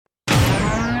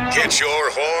Get your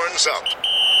horns up.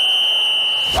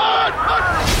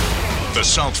 The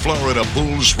South Florida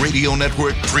Bulls Radio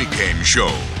Network pregame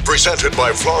show, presented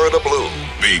by Florida Blue,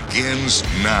 begins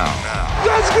now.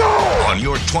 Let's go! On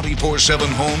your 24/7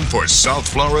 home for South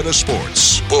Florida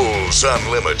sports, Bulls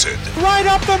Unlimited. Right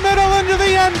up the middle into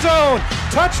the end zone.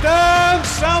 Touchdown,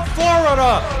 South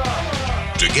Florida.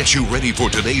 To get you ready for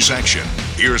today's action,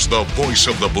 here's the voice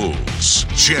of the Bulls,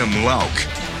 Jim Lauk.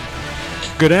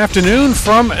 Good afternoon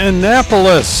from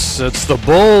Annapolis. It's the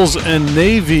Bulls and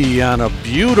Navy on a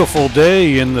beautiful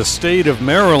day in the state of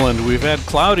Maryland. We've had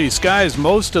cloudy skies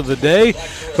most of the day,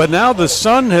 but now the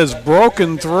sun has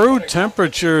broken through.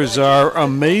 Temperatures are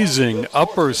amazing.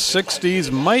 Upper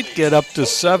 60s, might get up to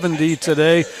 70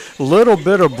 today. Little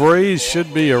bit of breeze,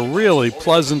 should be a really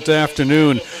pleasant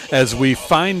afternoon as we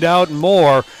find out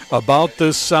more about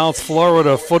this South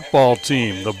Florida football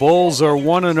team. The Bulls are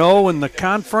 1-0 in the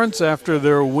conference after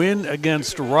their win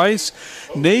against Rice.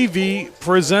 Navy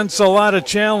presents a lot of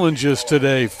challenges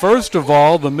today. First of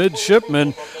all, the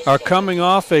midshipmen are coming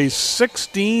off a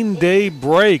 16-day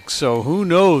break, so who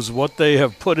knows what they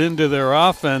have put into their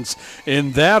offense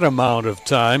in that amount of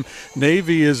time.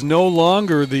 Navy is no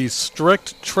longer the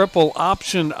strict triple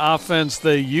option offense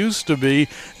they used to be.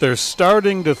 They're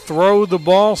starting to throw the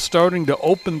ball, starting to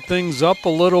open things up a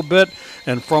little bit,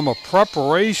 and from a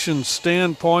preparation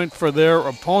standpoint for their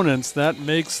opponents, that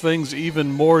makes things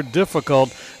even more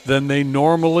difficult than they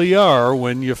normally are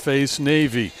when you face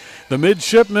Navy. The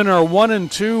midshipmen are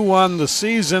 1-2 on the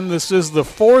season. This is the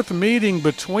fourth meeting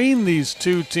between these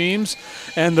two teams,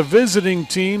 and the visiting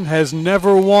team has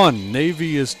never won.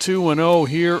 Navy is 2-0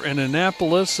 here in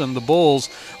Annapolis, and the Bulls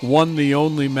won the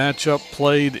only matchup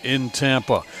played in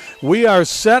Tampa. We are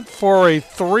set for a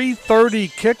 3:30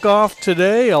 kickoff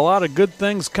today. A lot of good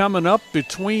things coming up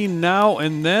between now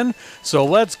and then, so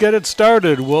let's get it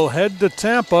started. We'll head to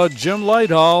Tampa. Jim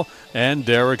Lighthall and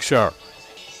Derek Sharp.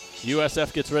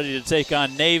 USF gets ready to take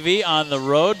on Navy on the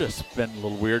road. It's been a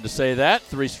little weird to say that.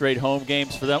 3 straight home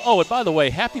games for them. Oh, and by the way,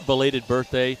 happy belated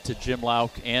birthday to Jim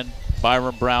Lauk and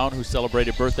Byrum Brown, who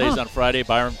celebrated birthdays on Friday.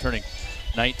 Byrum turning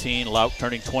 19, Lauk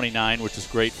turning 29, which is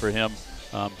great for him.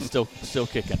 Still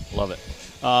kicking. Love it.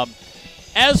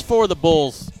 As for the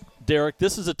Bulls, Derek,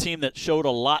 this is a team that showed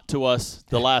a lot to us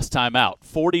the last time out.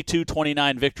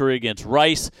 42-29 victory against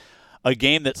Rice. A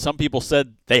game that some people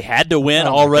said they had to win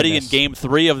already in Game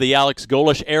 3 of the Alex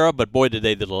Golesh era, but boy, did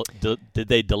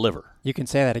they deliver. You can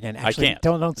say that again. Actually, I can't.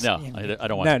 Don't. No, I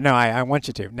don't want to. No, I want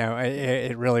you to. No,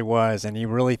 it really was, and you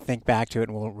really think back to it,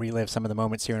 and we'll relive some of the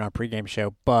moments here in our pregame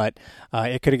show, but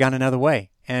it could have gone another way.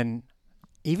 And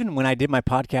even when I did my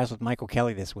podcast with Michael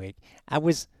Kelly this week, I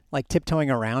was like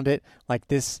tiptoeing around it, like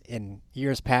this in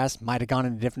years past might have gone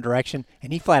in a different direction,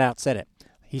 and he flat out said it.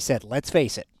 He said, let's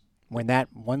face it. When that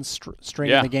one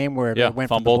string in the game where it went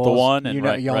from the Bulls, to one,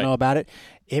 and you all know about it,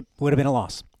 it would have been a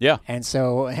loss. Yeah. And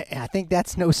so I think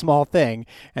that's no small thing.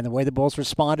 And the way the Bulls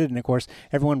responded, and, of course,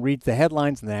 everyone reads the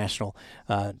headlines in the national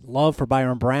love for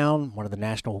Byrum Brown, one of the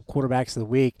national quarterbacks of the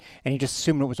week, and you just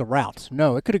assumed it was a rout.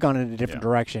 No, it could have gone in a different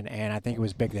direction, and I think it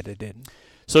was big that it did.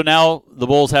 So now the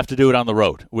Bulls have to do it on the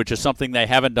road, which is something they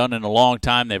haven't done in a long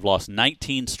time. They've lost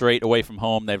 19 straight away from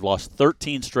home. They've lost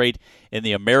 13 straight in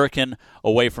the American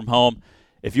away from home.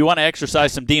 If you want to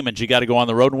exercise some demons, you got to go on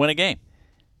the road and win a game.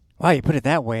 Wow, you put it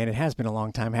that way, and it has been a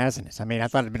long time, hasn't it? I mean, I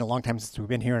thought it had been a long time since we've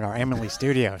been here in our Emily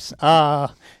studios.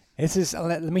 Let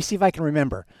me see if I can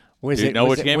remember. Do you know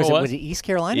which game it was? Was it East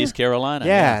Carolina? East Carolina.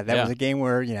 Yeah, that was a game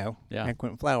where, and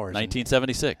Quentin Flowers.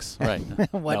 1976, right. No,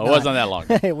 it wasn't that long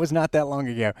ago. It was not that long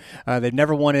ago. They've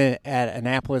never won it at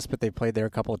Annapolis, but they played there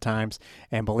a couple of times.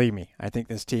 And believe me, I think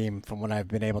this team, from what I've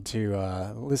been able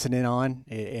to listen in on,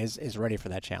 is ready for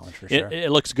that challenge for sure. It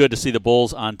looks good to see the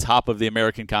Bulls on top of the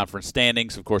American Conference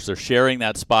standings. Of course, they're sharing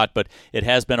that spot, but it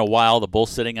has been a while, the Bulls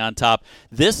sitting on top.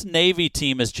 This Navy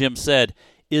team, as Jim said,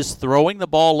 is throwing the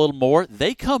ball a little more.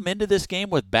 They come into this game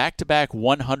with back-to-back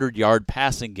 100-yard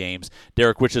passing games,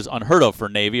 Derek, which is unheard of for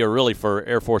Navy, or really for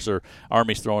Air Force or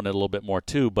Army's throwing it a little bit more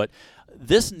too. But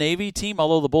this Navy team,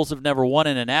 although the Bulls have never won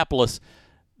in Annapolis,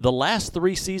 the last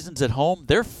 3 seasons at home,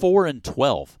 they're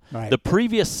 4-12. Right. The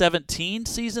previous 17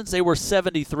 seasons, they were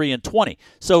 73-20.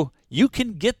 So you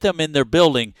can get them in their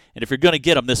building, and if you're going to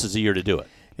get them, this is the year to do it.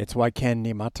 It's why Ken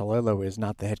Niumatalolo is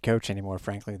not the head coach anymore,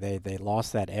 frankly. They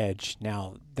lost that edge.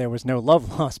 Now, there was no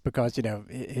love lost because,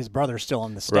 his brother's still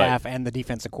on the staff, and the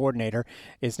defensive coordinator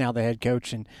is now the head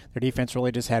coach, and their defense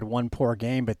really just had one poor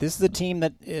game. But this is a team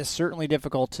that is certainly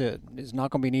difficult is not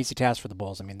going to be an easy task for the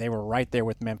Bulls. I mean, they were right there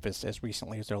with Memphis as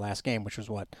recently as their last game, which was,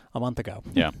 a month ago?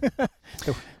 Yeah.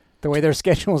 The way their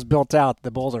schedule is built out,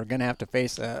 the Bulls are going to have to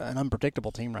face an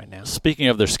unpredictable team right now. Speaking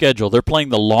of their schedule, they're playing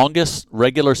the longest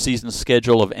regular season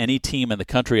schedule of any team in the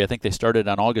country. I think they started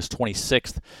on August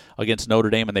 26th against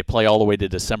Notre Dame, and they play all the way to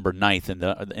December 9th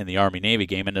in the Army-Navy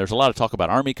game. And there's a lot of talk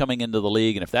about Army coming into the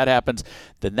league, and if that happens,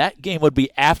 then that game would be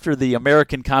after the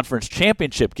American Conference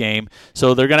Championship game.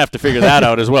 So they're going to have to figure that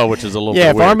out as well, which is a little bit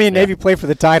weird. Yeah, if Army and Navy play for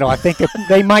the title, I think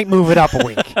they might move it up a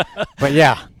week. But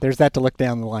yeah, there's that to look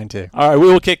down the line too. All right, we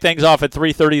will kick things off at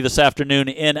 3:30 this afternoon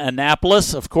in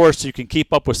Annapolis. Of course, you can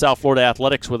keep up with South Florida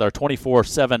athletics with our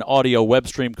 24/7 audio web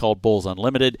stream called Bulls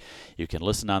Unlimited. You can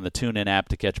listen on the TuneIn app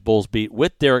to catch Bulls Beat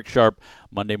with Derek Sharp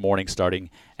Monday morning starting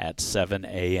at 7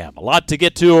 a.m. A lot to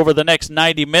get to over the next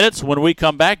 90 minutes. When we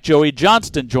come back, Joey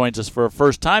Johnston joins us for a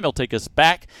first time. He'll take us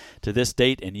back to this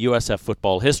date in USF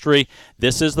football history.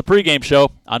 This is the pregame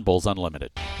show on Bulls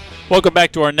Unlimited. Welcome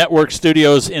back to our network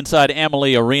studios inside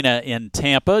Amalie Arena in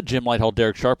Tampa. Jim Lighthall,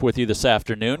 Derek Sharp with you this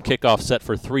afternoon. Kickoff set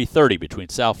for 3:30 between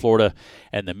South Florida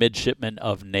and the Midshipmen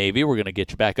of Navy. We're going to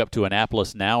get you back up to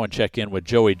Annapolis now and check in with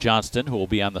Joey Johnston, who will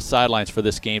be on the sidelines for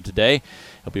this game today.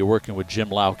 He'll be working with Jim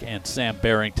Lauk and Sam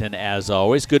Barrington as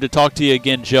always. Good to talk to you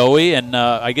again, Joey. And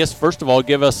I guess, first of all,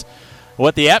 give us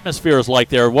what the atmosphere is like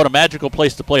there. What a magical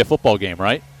place to play a football game,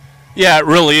 right? Yeah, it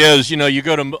really is. You know, you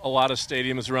go to a lot of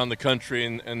stadiums around the country,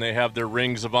 and they have their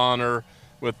rings of honor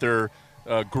with their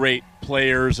great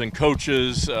players and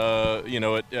coaches.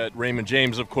 At Raymond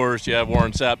James, of course, you have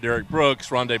Warren Sapp, Derek Brooks,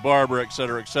 Rondé Barber, et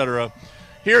cetera, et cetera.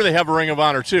 Here they have a ring of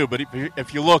honor, too. But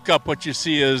if you look up, what you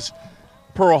see is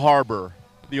Pearl Harbor,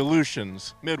 the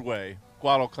Aleutians, Midway,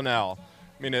 Guadalcanal.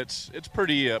 I mean, it's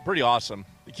pretty awesome.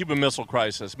 The Cuban Missile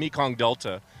Crisis, Mekong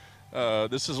Delta.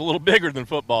 This is a little bigger than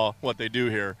football, what they do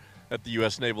here at the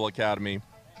U.S. Naval Academy.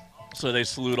 So they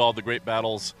salute all the great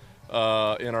battles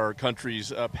in our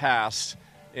country's past,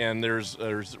 and there's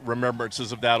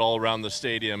remembrances of that all around the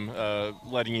stadium,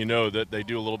 letting you know that they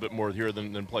do a little bit more here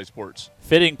than play sports.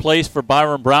 Fitting place for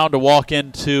Byrum Brown to walk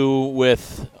into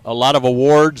with a lot of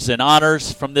awards and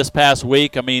honors from this past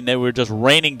week. I mean, they were just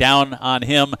raining down on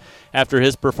him after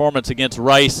his performance against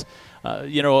Rice.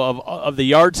 Of the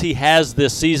yards he has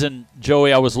this season,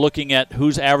 Joey, I was looking at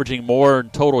who's averaging more in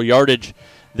total yardage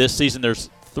this season. There's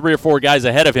 3 or 4 guys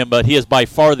ahead of him, but he is by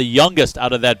far the youngest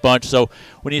out of that bunch. So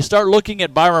when you start looking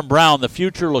at Byrum Brown, the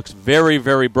future looks very,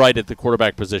 very bright at the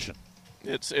quarterback position.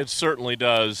 It certainly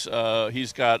does.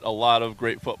 He's got a lot of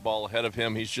great football ahead of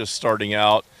him. He's just starting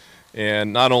out.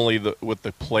 And not only with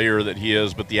the player that he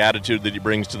is, but the attitude that he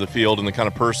brings to the field and the kind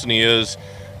of person he is.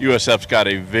 USF's got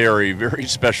a very, very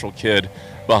special kid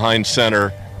behind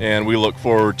center, and we look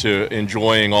forward to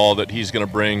enjoying all that he's going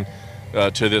to bring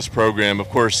to this program. Of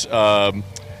course,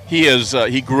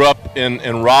 he grew up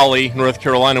in Raleigh, North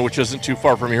Carolina, which isn't too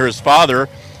far from here. His father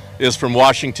is from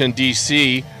Washington,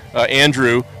 D.C.,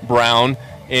 Andrew Brown,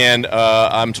 and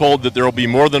I'm told that there will be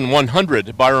more than 100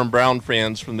 Byrum Brown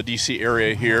fans from the D.C.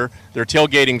 area here. They're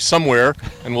tailgating somewhere,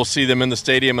 and we'll see them in the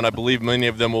stadium, and I believe many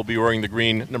of them will be wearing the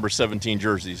green number 17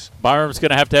 jerseys. Byram's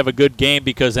going to have a good game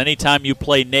because anytime you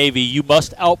play Navy, you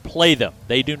must outplay them.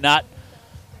 They do not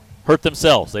hurt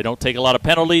themselves. They don't take a lot of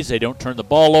penalties. They don't turn the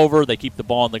ball over. They keep the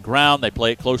ball on the ground. They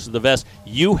play it close to the vest.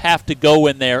 You have to go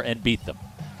in there and beat them.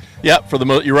 Yeah,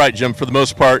 you're right, Jim. For the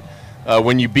most part,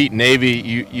 when you beat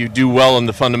Navy, you do well in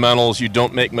the fundamentals. You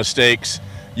don't make mistakes.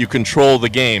 You control the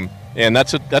game, and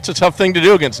that's a tough thing to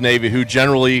do against Navy, who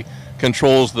generally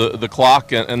controls the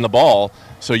clock and the ball.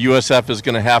 So USF is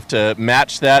going to have to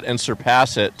match that and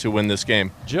surpass it to win this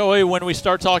game. Joey, when we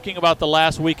start talking about the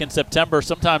last week in September,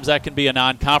 sometimes that can be a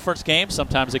non-conference game.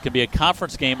 Sometimes it can be a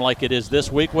conference game like it is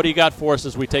this week. What do you got for us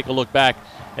as we take a look back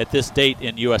at this date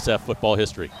in USF football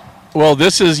history? Well,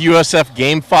 this is USF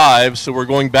Game 5, so we're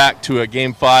going back to a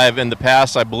Game 5 in the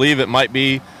past. I believe it might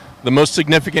be the most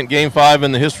significant Game 5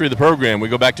 in the history of the program. We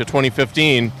go back to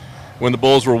 2015 when the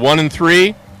Bulls were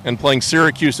 1-3 and playing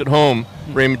Syracuse at home,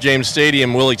 Raymond James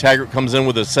Stadium. Willie Taggart comes in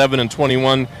with a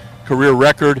 7-21 career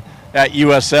record at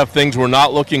USF. Things were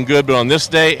not looking good, but on this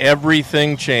day,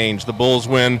 everything changed. The Bulls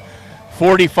win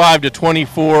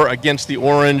 45-24 against the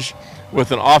Orange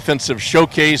with an offensive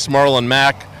showcase. Marlon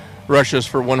Mack rushes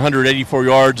for 184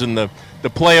 yards, and the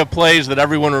play of plays that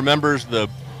everyone remembers, the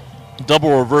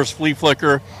double reverse flea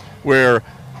flicker where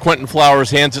Quentin Flowers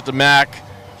hands it to Mack.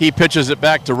 He pitches it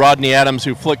back to Rodney Adams,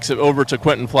 who flicks it over to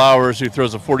Quentin Flowers, who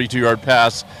throws a 42-yard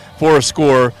pass for a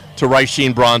score to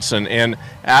Rasheen Bronson. And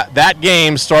that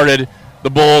game started the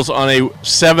Bulls on a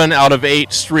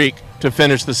 7-out-of-8 streak to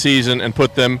finish the season and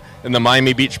put them in the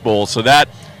Miami Beach Bowl. So that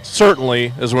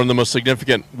certainly is one of the most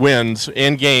significant wins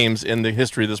and games in the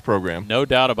history of this program. No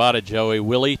doubt about it, Joey.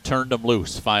 Willie turned them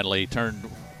loose finally.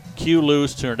 Q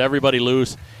loose, turned everybody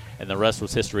loose, and the rest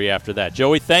was history after that.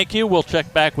 Joey, thank you. We'll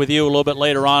check back with you a little bit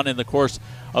later on in the course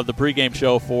of the pregame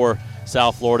show for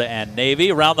South Florida and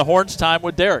Navy. Around the Horns, time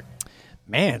with Derek.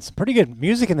 Man, some pretty good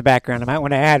music in the background I might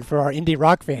want to add for our indie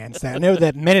rock fans. I know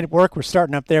that Men at Work were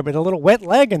starting up there, but a little Wet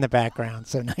Leg in the background,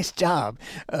 so nice job,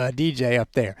 DJ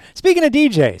up there. Speaking of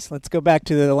DJs, let's go back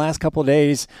to the last couple of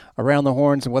days around the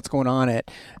Horns and what's going on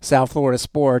at South Florida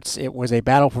Sports. It was a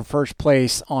battle for first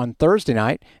place on Thursday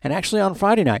night and actually on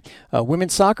Friday night.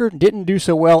 Women's soccer didn't do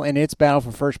so well in its battle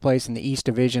for first place in the East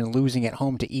Division, losing at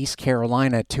home to East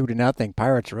Carolina 2-0.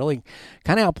 Pirates really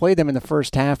kind of outplayed them in the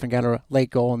first half and got a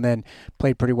late goal and then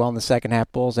played pretty well in the second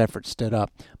half. Bulls' effort stood up,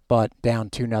 but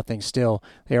down 2-0 still.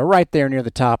 They are right there near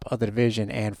the top of the division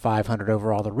and 500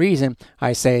 overall. The reason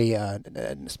I say,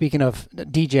 speaking of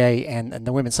DJ and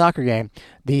the women's soccer game,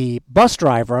 the bus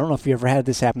driver, I don't know if you ever had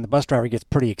this happen, the bus driver gets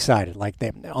pretty excited. Like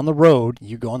on the road,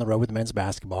 you go on the road with men's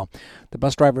basketball, the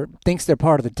bus driver thinks they're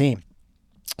part of the team.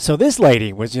 So this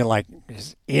lady was in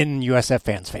USF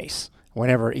fans' face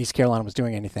whenever East Carolina was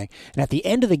doing anything. And at the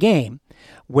end of the game,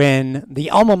 when the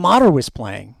alma mater was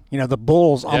playing, the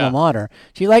Bulls' alma mater,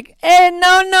 she's like, hey,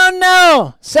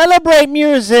 no, celebrate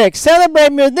music,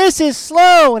 this is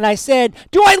slow. And I said,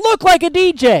 do I look like a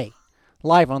DJ?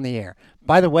 Live on the air.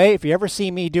 By the way, if you ever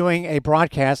see me doing a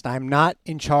broadcast, I'm not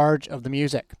in charge of the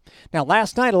music. Now,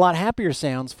 last night, a lot happier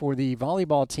sounds for the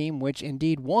volleyball team, which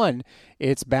indeed won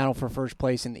its battle for first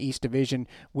place in the East Division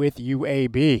with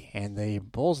UAB. And the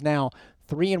Bulls now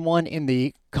 3-1 in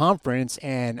the conference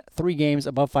and 3 games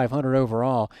above 500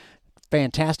 overall.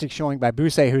 Fantastic showing by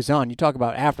Buse Huzan. You talk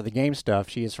about after the game stuff.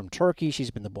 She is from Turkey. She's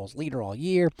been the Bulls leader all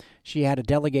year. She had a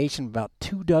delegation of about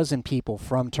 24 people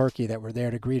from Turkey that were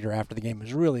there to greet her after the game. It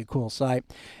was really a cool sight.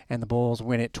 And the Bulls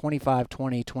win it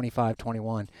 25-20,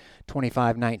 25-21,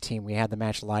 25-19. We had the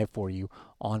match live for you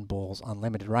on Bulls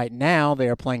Unlimited. Right now, they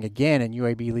are playing again, and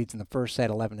UAB leads in the first set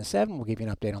 11-7. We'll give you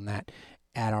an update on that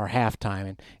at our halftime,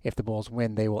 and if the Bulls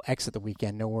win, they will exit the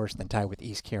weekend no worse than tied with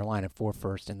East Carolina for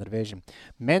first in the division.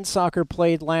 Men's soccer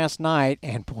played last night,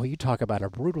 and boy, you talk about a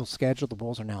brutal schedule. The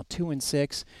Bulls are now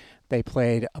 2-6. They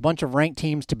played a bunch of ranked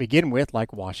teams to begin with,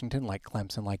 like Washington, like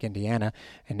Clemson, like Indiana,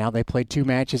 and now they played 2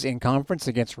 matches in conference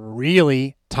against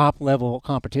really top-level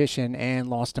competition and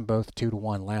lost them both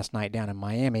 2-1 last night down in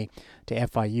Miami to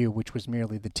FIU, which was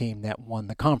merely the team that won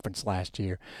the conference last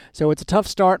year. So it's a tough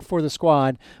start for the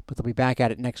squad, but they'll be back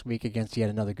at it next week against yet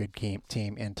another good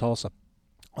team in Tulsa.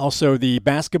 Also, the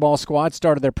basketball squad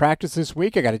started their practice this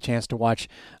week. I got a chance to watch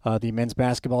the men's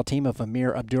basketball team of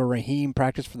Amir Abdur-Rahim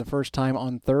practice for the first time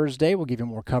on Thursday. We'll give you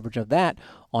more coverage of that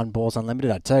on Bulls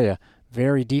Unlimited. I tell you,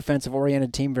 very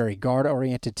defensive-oriented team, very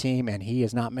guard-oriented team, and he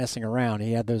is not messing around.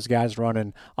 He had those guys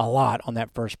running a lot on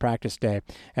that first practice day.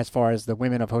 As far as the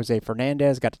women of Jose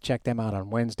Fernandez, got to check them out on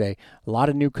Wednesday. A lot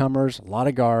of newcomers, a lot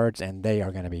of guards, and they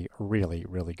are going to be really,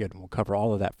 really good. And we'll cover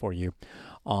all of that for you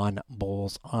on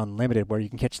Bulls Unlimited, where you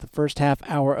can catch the first half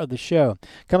hour of the show.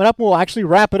 Coming up, we'll actually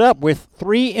wrap it up with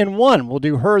 3-in-1. We'll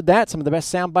do Heard That, some of the best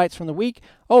sound bites from the week.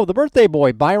 Oh, the birthday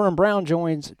boy, Byrum Brown,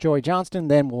 joins Joy Johnston.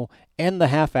 Then we'll end the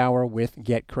half hour with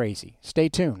Get Crazy. Stay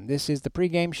tuned. This is the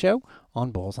pregame show on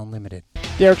Bulls Unlimited.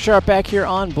 Derek Sharp back here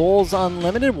on Bulls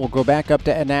Unlimited. We'll go back up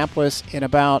to Annapolis in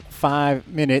about 5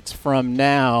 minutes from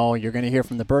now. You're going to hear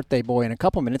from the birthday boy in a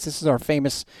couple minutes. This is our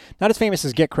famous, not as famous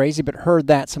as Get Crazy, but Heard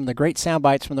That, some of the great sound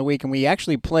bites from the week. And we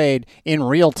actually played in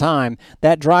real time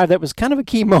that drive that was kind of a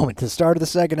key moment, the start of the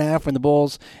second half when the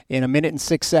Bulls, in 1 minute and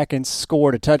 6 seconds,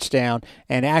 scored a touchdown.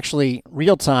 And actually,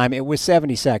 real time, it was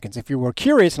 70 seconds. If you were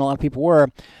curious, and a lot of people were,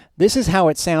 this is how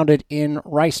it sounded in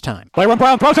Rice time. Byrum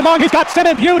Brown throws it long. He's got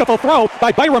Simmons. Beautiful throw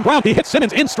by Byrum Brown. He hits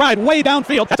Simmons in stride way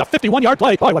downfield. That's a 51-yard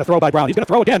play. Boy, what a throw by Brown. He's going to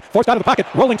throw again. Forced out of the pocket.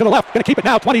 Rolling to the left. Going to keep it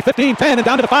now. 20, 15, 10, and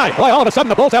down to the 5. Boy, all of a sudden,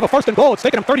 the Bulls have a first and goal. It's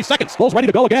taken them 30 seconds. Bulls ready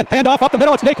to go again. Hand off up the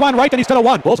middle. It's Naquan Wright, and he's to the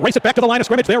 1. Bulls race it back to the line of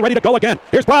scrimmage. They're ready to go again.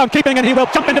 Here's Brown keeping, and he will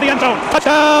jump into the end zone.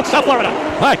 Touchdown, South Florida.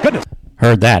 My goodness.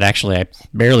 Heard that. Actually, I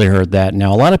barely heard that.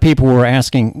 Now, a lot of people were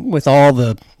asking, with all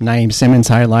the Naeem Simmons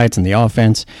highlights and the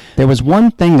offense, there was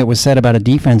one thing that was said about a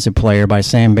defensive player by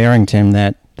Sam Barrington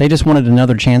that they just wanted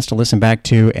another chance to listen back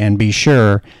to and be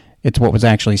sure it's what was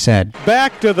actually said.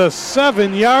 Back to the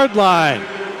 7-yard line.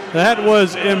 That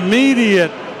was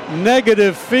immediate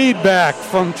negative feedback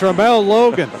from Tramel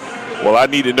Logan. Well, I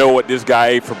need to know what this guy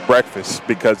ate for breakfast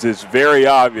because it's very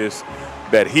obvious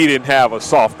that he didn't have a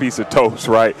soft piece of toast,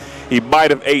 right? He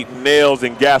might have ate nails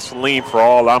and gasoline for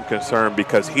all I'm concerned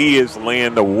because he is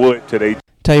laying the wood today.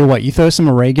 Tell you what, you throw some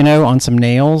oregano on some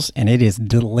nails, and it is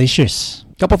delicious.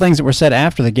 A couple things that were said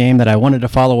after the game that I wanted to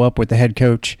follow up with the head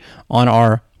coach on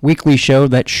our weekly show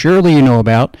that surely you know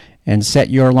about, and set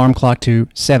your alarm clock to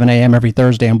 7 a.m. every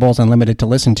Thursday on Bulls Unlimited to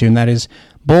listen to, and that is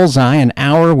Bullseye, an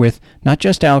hour with not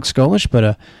just Alex Golesh, but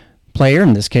a player,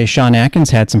 in this case Sean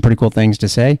Atkins, had some pretty cool things to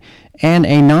say, and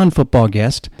a non-football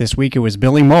guest. This week it was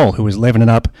Billy Mole, who was living it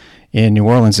up in New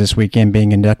Orleans this weekend,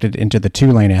 being inducted into the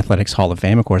Tulane Athletics Hall of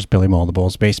Fame. Of course, Billy Mole, the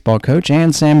Bulls baseball coach,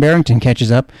 and Sam Barrington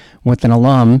catches up with an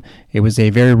alum. It was a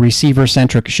very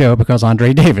receiver-centric show because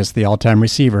Andre Davis, the all-time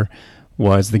receiver,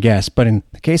 was the guest. But in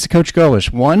the case of Coach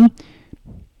Golesh, one,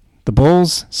 the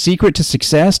Bulls' secret to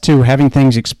success, to having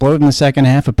things explode in the second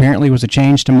half, apparently was a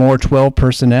change to more 12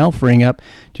 personnel, freeing up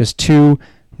just 2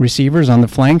 receivers on the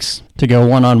flanks to go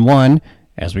one-on-one.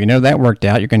 As we know, that worked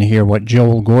out. You're going to hear what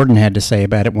Joel Gordon had to say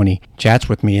about it when he chats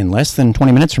with me in less than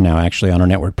 20 minutes from now, actually, on our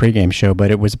network pregame show. But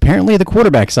it was apparently the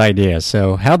quarterback's idea.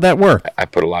 So how'd that work? I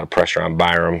put a lot of pressure on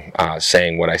Byrum,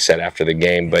 saying what I said after the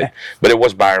game. But it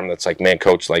was Byrum that's like, man,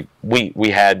 coach, like we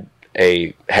had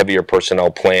a heavier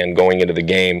personnel plan going into the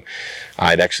game.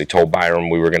 I'd actually told Byrum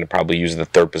we were going to probably use the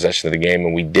third possession of the game,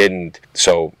 and we didn't.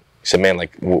 So he said, man,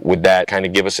 like, would that kind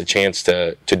of give us a chance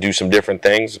to do some different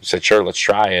things? I said, sure, let's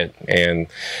try it. And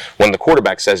when the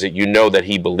quarterback says it, you know that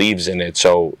he believes in it.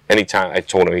 So anytime I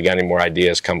told him, you got any more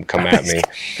ideas, come at me.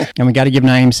 And we got to give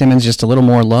Naeem Simmons just a little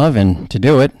more love, and to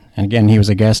do it, and again, he was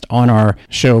a guest on our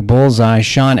show, Bullseye,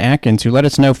 Sean Atkins, who let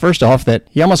us know, first off, that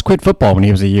he almost quit football when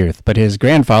he was a youth, but his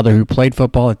grandfather, who played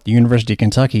football at the University of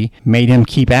Kentucky, made him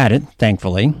keep at it,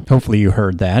 thankfully. Hopefully you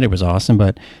heard that. It was awesome,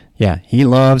 but yeah, he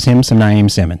loves him some Naeem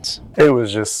Simmons. It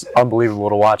was just unbelievable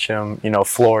to watch him,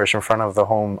 flourish in front of the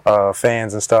home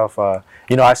fans and stuff.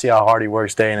 I see how hard he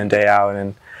works day in and day out,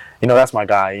 and, that's my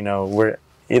guy.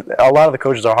 A lot of the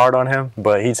coaches are hard on him,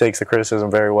 but he takes the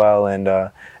criticism very well, and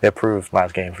it proved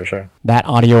last game for sure. That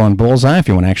audio on Bullseye, if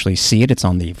you want to actually see it, it's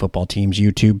on the football team's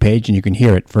YouTube page, and you can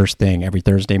hear it first thing every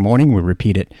Thursday morning. We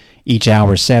repeat it each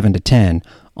hour, 7 to 10,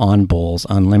 on Bulls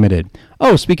Unlimited.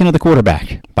 Oh, speaking of the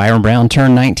quarterback, Byrum Brown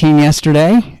turned 19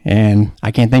 yesterday, and I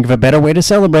can't think of a better way to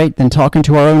celebrate than talking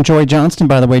to our own Joey Johnston.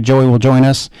 By the way, Joey will join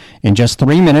us in just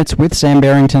 3 minutes with Sam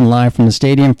Barrington live from the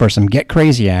stadium for some Get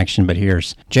Crazy action, but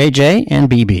here's JJ and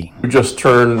BB. You just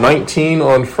turned 19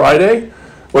 on Friday.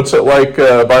 What's it like,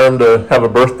 Byrum, to have a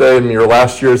birthday in your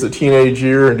last year as a teenage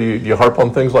year, and do you harp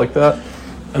on things like that?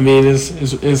 I mean,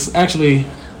 it's actually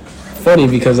funny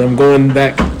because I'm going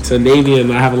back to Navy,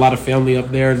 and I have a lot of family up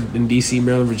there in D.C.,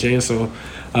 Maryland, Virginia. So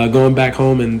going back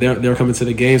home, and they're coming to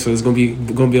the game, so it's going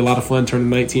to be a lot of fun turning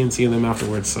 19 and seeing them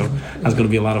afterwards. So that's going to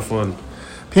be a lot of fun.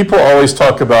 People always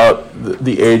talk about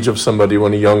the age of somebody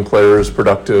when a young player is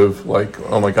productive. Like,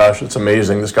 oh my gosh, it's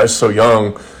amazing. This guy's so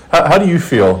young. How do you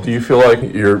feel? Do you feel like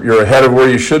you're ahead of where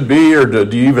you should be, or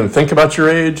do you even think about your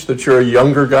age, that you're a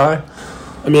younger guy?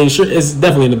 I mean, sure, it's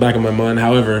definitely in the back of my mind.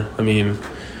 However, I mean,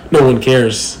 no one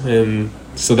cares, and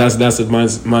so that's the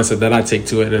mindset that I take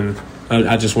to it, and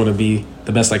I just want to be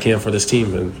the best I can for this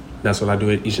team, and that's what I do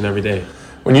each and every day.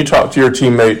 When you talk to your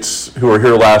teammates who were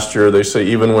here last year, they say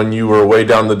even when you were way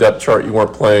down the depth chart, you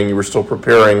weren't playing, you were still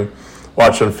preparing,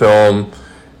 watching film,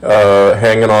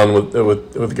 hanging on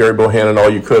with Gary Bohannon all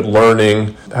you could,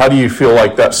 learning. How do you feel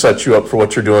like that sets you up for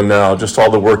what you're doing now, just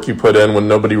all the work you put in when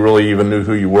nobody really even knew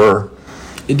who you were?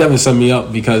 It definitely set me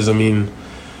up because, I mean,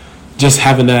 just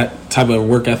having that type of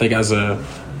work ethic as a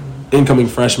incoming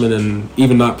freshman and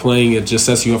even not playing, it just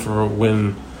sets you up for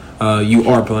when you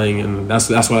are playing, and that's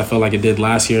what I felt like it did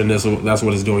last year, and that's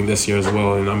what it's doing this year as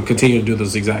well. And I'm continuing to do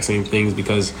those exact same things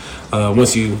because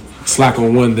once you slack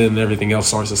on one, then everything else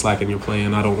starts to slack in your play,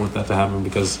 and I don't want that to happen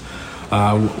because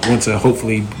I want to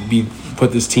hopefully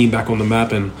put this team back on the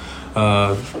map and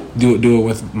do it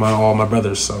with all my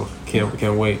brothers. So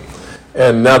can't wait.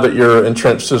 And now that you're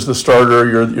entrenched as the starter,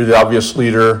 you're the obvious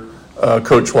leader.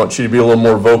 Coach wants you to be a little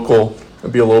more vocal,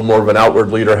 be a little more of an outward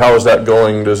leader. How is that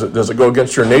going? Does it go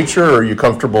against your nature, or are you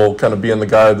comfortable kind of being the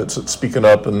guy that's speaking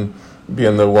up and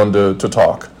being the one to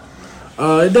talk?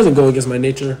 It doesn't go against my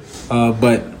nature,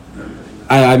 but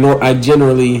I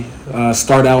generally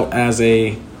start out as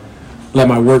let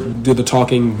my work do the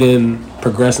talking, then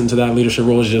progress into that leadership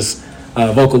role, is just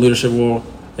vocal leadership role,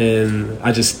 and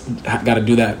I just got to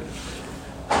do that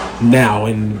now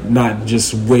and not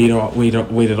just wait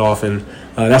it off, and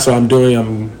that's what I'm doing.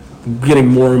 I'm getting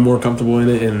more and more comfortable in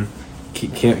it, and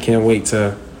can't wait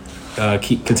to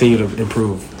continue to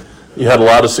improve. You had a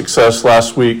lot of success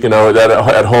last week,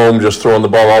 at home, just throwing the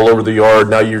ball all over the yard.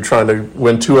 Now you're trying to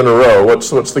win 2 in a row. What's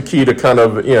the key to kind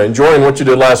of enjoying what you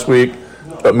did last week,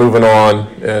 but moving on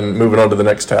to the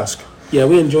next task? Yeah,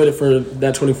 we enjoyed it for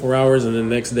that 24 hours, and the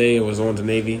next day it was on to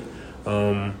Navy.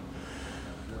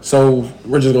 So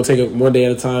we're just going to take it one day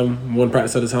at a time, one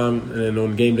practice at a time, and then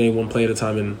on game day, one play at a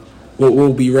time, and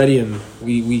we'll be ready, and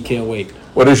we can't wait.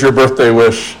 What is your birthday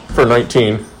wish for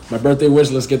 19? My birthday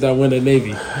wish, let's get that win at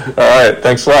Navy. All right,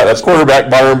 thanks a lot. That's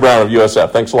quarterback Byrum Brown of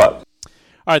USF. Thanks a lot.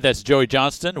 All right, that's Joey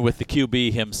Johnston with the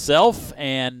QB himself,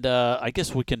 and I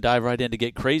guess we can dive right in to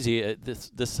get crazy.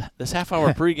 This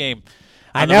half-hour pregame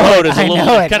on the road is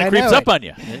kind of creeps up on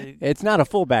you. It's not a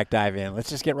fullback dive in. Let's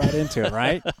just get right into it,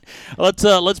 right?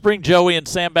 Let's bring Joey and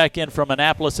Sam back in from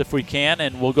Annapolis if we can,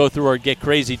 and we'll go through our Get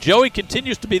Crazy. Joey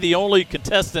continues to be the only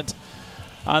contestant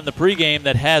on the pregame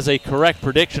that has a correct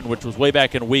prediction, which was way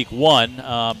back in week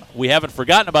 1. We haven't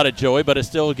forgotten about it, Joey, but it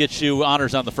still gets you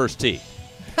honors on the first tee.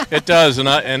 It does,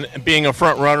 and being a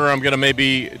front runner, I'm going to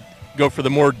maybe go for the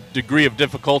more degree of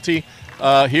difficulty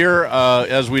here.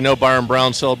 As we know, Byrum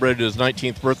Brown celebrated his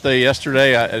 19th birthday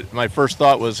yesterday. My first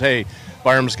thought was, hey,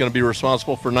 Byram's going to be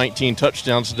responsible for 19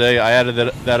 touchdowns today. I added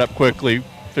that up quickly,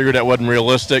 figured that wasn't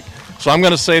realistic. So I'm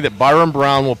going to say that Byrum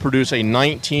Brown will produce a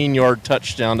 19-yard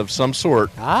touchdown of some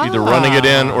sort, either running it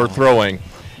in or throwing.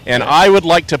 And I would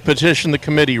like to petition the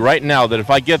committee right now that if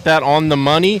I get that on the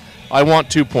money, I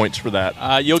want 2 points for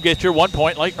that. You'll get your 1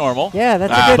 point like normal. Yeah,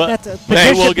 that's a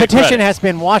good petition has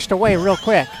been washed away real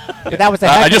quick. That was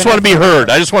I just want to be heard.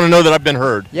 I just want to know that I've been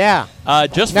heard. Yeah.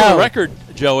 Just for the record,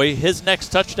 Joey, his next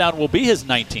touchdown will be his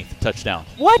 19th touchdown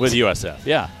with USF.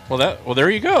 Yeah. Well, there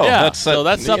you go. Yeah, that's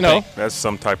something. You know, that's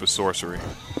some type of sorcery.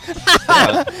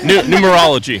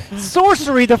 Numerology.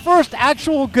 Sorcery, the first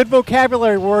actual good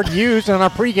vocabulary word used on our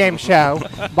pregame show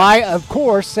by, of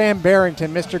course, Sam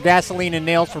Barrington, Mr. Gasoline and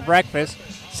Nails for Breakfast.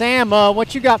 Sam,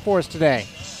 what you got for us today?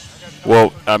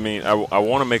 Well, I mean, I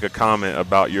want to make a comment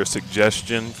about your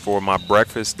suggestion for my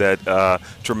breakfast that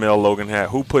Tramel Logan had.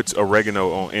 Who puts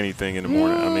oregano on anything in the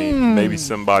morning? I mean, maybe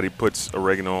somebody puts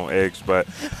oregano on eggs, but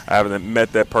I haven't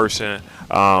met that person.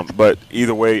 But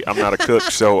either way, I'm not a cook,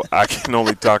 so I can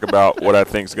only talk about what I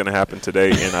think is going to happen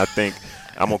today, and I think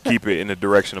I'm going to keep it in the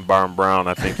direction of Byrum Brown.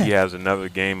 I think he has another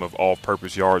game of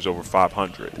all-purpose yards over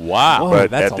 500. Wow.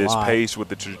 But at this pace with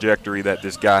the trajectory that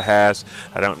this guy has,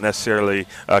 I don't necessarily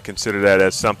consider that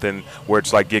as something where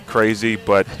it's like get crazy,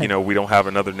 but, you know, we don't have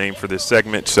another name for this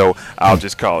segment, so I'll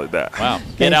just call it that. Wow.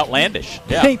 Get outlandish.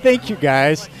 Yeah. Thank you,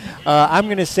 guys. I'm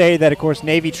going to say that, of course,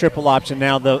 Navy triple option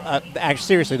now.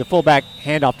 Seriously, the fullback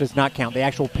handoff does not count. The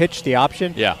actual pitch, the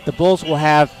option. Yeah. The Bulls will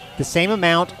have the same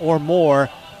amount or more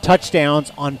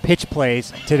touchdowns on pitch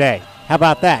plays today. How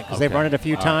about that? Because they've run it a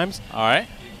few times. All right.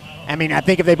 I mean, I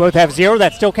think if they both have 0,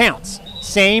 that still counts.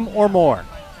 Same or more.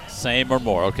 Same or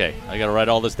more. Okay. I got to write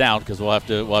all this down because we'll have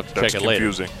to check it later.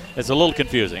 Confusing. It's a little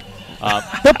confusing.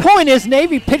 The point is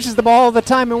Navy pitches the ball all the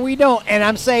time and we don't. And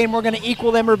I'm saying we're going to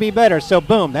equal them or be better. So,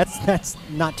 boom. That's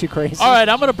not too crazy. All right.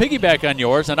 I'm going to piggyback on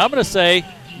yours, and I'm going to say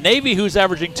Navy, who's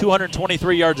averaging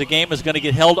 223 yards a game, is going to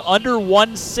get held under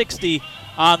 160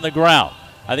 on the ground.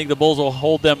 I think the Bulls will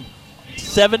hold them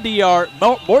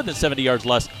more than 70 yards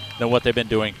less than what they've been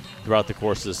doing throughout the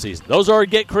course of the season. Those are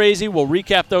Get Crazy. We'll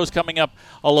recap those coming up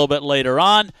a little bit later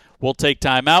on. We'll take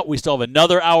time out. We still have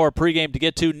another hour pregame to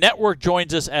get to. Network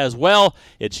joins us as well.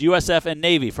 It's USF and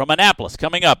Navy from Annapolis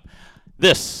coming up.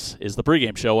 This is the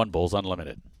pregame show on Bulls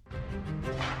Unlimited.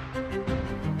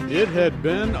 It had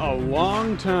been a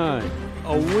long time.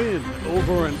 A win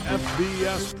over an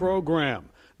FBS program.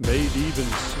 Made even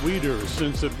sweeter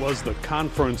since it was the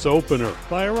conference opener.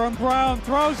 Byrum Brown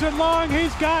throws it long.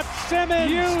 He's got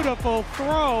Simmons. Beautiful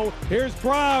throw. Here's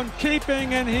Brown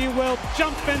keeping, and he will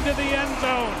jump into the end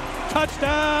zone.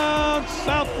 Touchdown,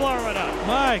 South Florida.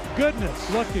 My goodness.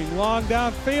 Looking long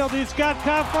downfield. He's got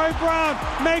Confoy. Brown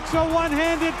makes a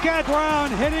one-handed catch.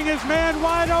 Brown hitting his man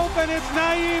wide open. It's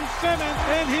Naeem Simmons,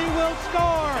 and he will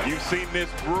score. You've seen this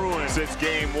brewing since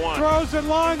game 1. Throws it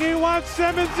long. He wants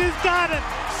Simmons. He's got it.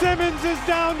 Simmons is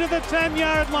down to the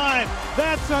 10-yard line.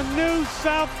 That's a new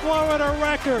South Florida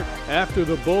record. After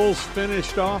the Bulls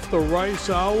finished off the Rice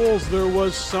Owls, there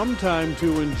was some time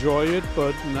to enjoy it,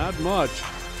 but not much.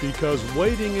 Because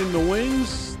waiting in the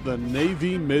wings, the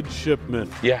Navy midshipmen.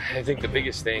 Yeah, I think the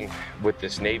biggest thing with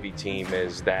this Navy team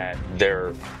is that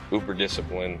they're uber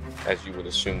disciplined, as you would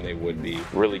assume they would be.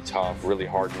 Really tough, really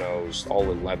hard-nosed.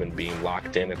 All 11 being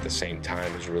locked in at the same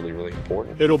time is really, really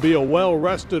important. It'll be a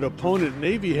well-rested opponent.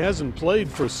 Navy hasn't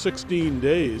played for 16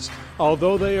 days.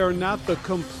 Although they are not the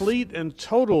complete and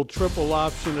total triple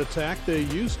option attack they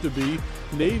used to be,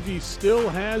 Navy still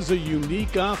has a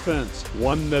unique offense,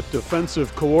 one that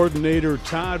defensive coordinator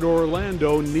Todd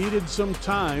Orlando needed some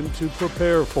time to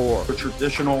prepare for. A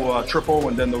traditional triple,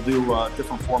 and then they'll do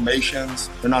different formations.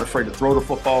 They're not afraid to throw the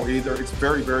football either. It's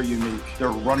very, very unique. Their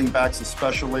running backs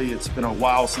especially, it's been a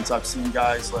while since I've seen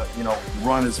guys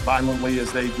run as violently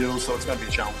as they do, so it's going to be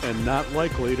a challenge. And not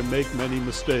likely to make many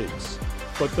mistakes.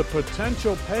 but the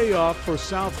potential payoff for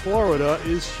South Florida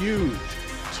is huge.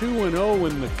 2-0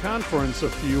 in the conference a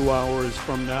few hours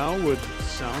from now would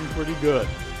sound pretty good.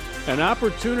 An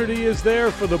opportunity is there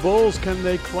for the Bulls. Can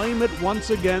they claim it once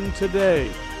again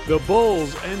today? The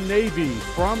Bulls and Navy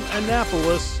from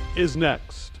Annapolis is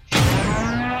next.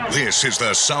 This is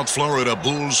the South Florida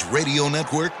Bulls Radio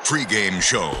Network pregame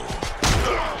show.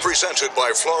 Presented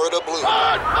by Florida Blue.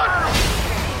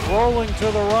 Rolling to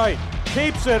the right.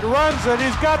 Keeps it, runs it.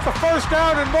 He's got the first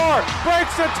down and more.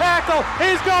 Breaks the tackle.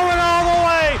 He's going all the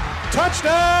way.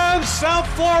 Touchdown, South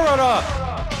Florida.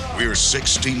 We're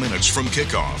 60 minutes from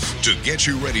kickoff. To get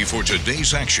you ready for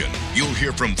today's action, you'll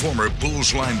hear from former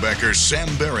Bulls linebacker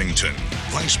Sam Barrington,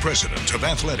 Vice President of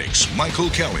Athletics Michael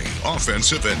Kelly,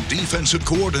 offensive and defensive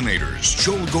coordinators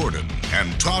Joel Gordon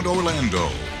and Todd Orlando.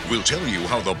 We'll tell you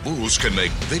how the Bulls can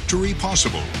make victory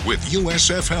possible with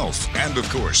USF Health. And, of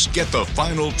course, get the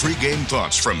final pregame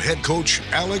thoughts from head coach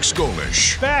Alex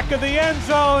Golesh. Back of the end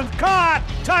zone. Caught.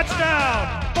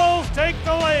 Touchdown. Bulls take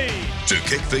the lead. To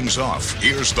kick things off,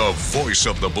 here's the voice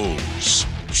of the Bulls,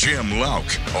 Jim Lauk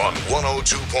on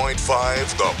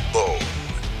 102.5 The Bull.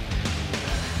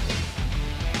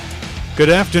 Good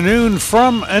afternoon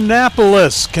from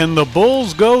Annapolis. Can the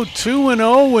Bulls go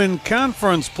 2-0 in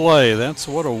conference play? That's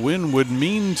what a win would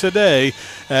mean today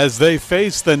as they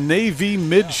face the Navy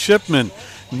midshipmen.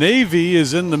 Navy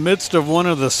is in the midst of one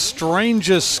of the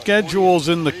strangest schedules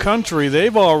in the country.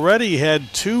 They've already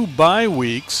had 2 bye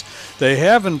weeks. They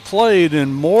haven't played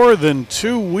in more than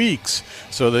 2 weeks,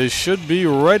 so they should be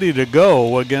ready to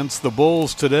go against the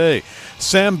Bulls today.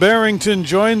 Sam Barrington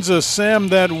joins us. Sam,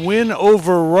 that win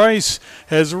over Rice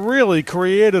has really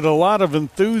created a lot of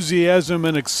enthusiasm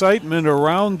and excitement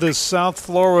around this South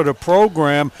Florida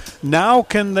program. Now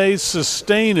can they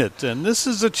sustain it? And this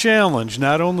is a challenge,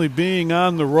 not only being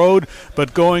on the road,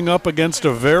 but going up against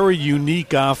a very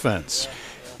unique offense.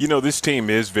 You know, this team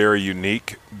is very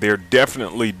unique. They're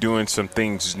definitely doing some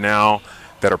things now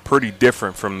that are pretty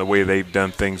different from the way they've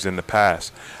done things in the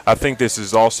past. I think this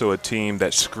is also a team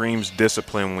that screams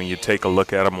discipline when you take a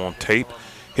look at them on tape.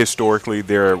 Historically,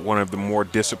 they're one of the more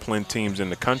disciplined teams in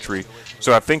the country.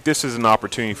 So I think this is an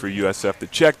opportunity for USF to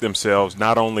check themselves,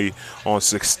 not only on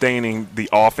sustaining the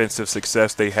offensive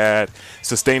success they had,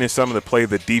 sustaining some of the play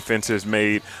the defense has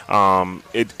made,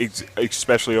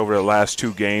 especially over the last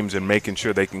 2 games, and making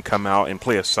sure they can come out and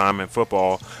play assignment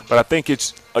football. But I think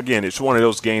it's one of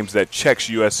those games that checks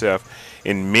USF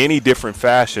in many different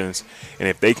fashions, and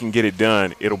if they can get it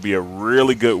done, it'll be a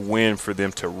really good win for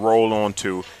them to roll on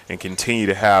to and continue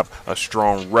to have a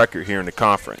strong record here in the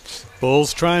conference.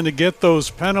 Bulls trying to get those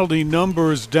penalty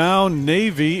numbers down.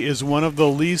 Navy is one of the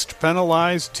least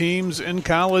penalized teams in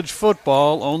college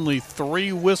football, only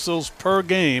 3 whistles per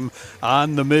game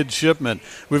on the midshipmen.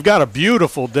 We've got a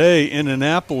beautiful day in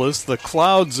Annapolis. The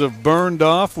clouds have burned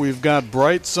off. We've got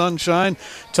bright sunshine,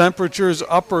 temperatures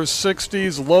upper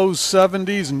 60s, low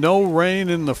 70s, no rain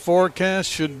in the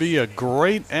forecast. Should be a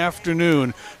great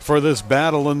afternoon for this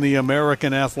battle in the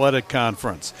American Athletic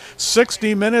Conference.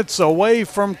 60 minutes away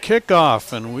from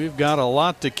kickoff, and we've got a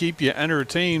lot to keep you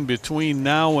entertained between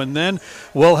now and then.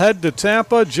 We'll head to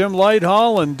Tampa. Jim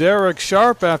Lighthall and Derek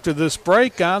Sharp after this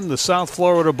break on the South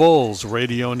Florida Bulls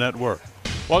Radio Network.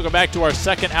 Welcome back to our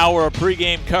second hour of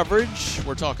pregame coverage.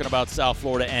 We're talking about South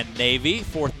Florida and Navy,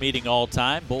 4th meeting all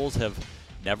time. Bulls have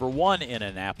never won in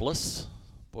Annapolis.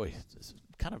 Boy, it's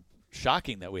kind of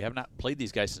shocking that we have not played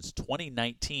these guys since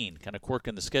 2019. Kind of quirk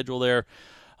in the schedule there.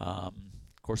 Of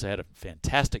course, I had a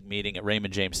fantastic meeting at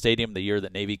Raymond James Stadium the year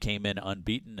that Navy came in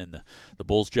unbeaten, and the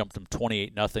Bulls jumped them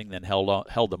 28-0, then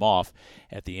held them off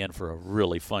at the end for a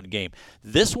really fun game.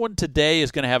 This one today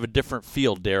is going to have a different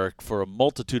feel, Derek, for a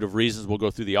multitude of reasons. We'll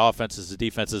go through the offenses, the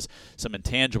defenses, some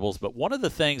intangibles, but one of the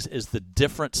things is the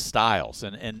different styles.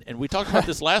 And we talked about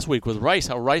this last week with Rice,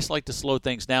 how Rice liked to slow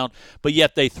things down, but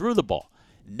yet they threw the ball.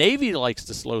 Navy likes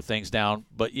to slow things down,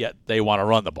 but yet they want to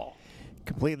run the ball.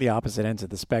 Completely opposite ends of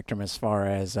the spectrum as far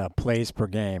as plays per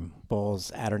game.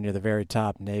 Bulls at or near the very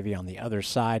top, Navy on the other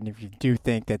side. And if you do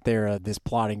think that they're this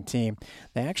plotting team,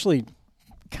 they actually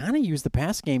kind of used the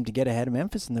pass game to get ahead of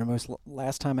Memphis in their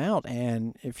last time out.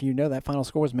 And if you know, that final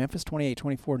score was Memphis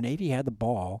 28-24. Navy had the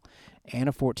ball and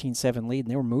a 14-7 lead,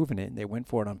 and they were moving it. And they went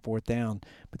for it on 4th down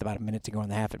with about a minute to go in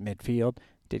the half at midfield.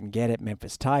 Didn't get it.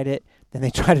 Memphis tied it. Then they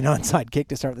tried an onside kick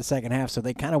to start the second half. So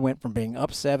they kind of went from being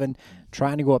up 7,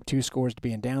 trying to go up 2 scores, to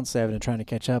being down 7 and trying to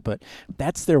catch up. But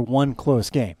that's their one close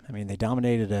game. I mean, they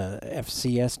dominated a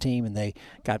FCS team, and they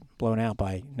got blown out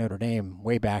by Notre Dame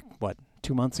way back,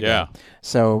 2 months ago. Yeah.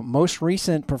 So most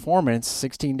recent performance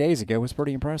 16 days ago was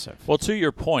pretty impressive. Well, to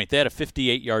your point, they had a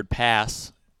 58-yard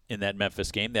pass in that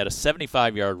Memphis game. They had a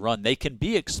 75-yard run. They can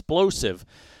be explosive.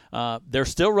 They're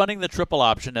still running the triple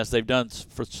option as they've done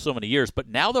for so many years, but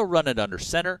now they'll run it under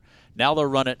center. Now they'll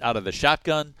run it out of the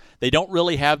shotgun. They don't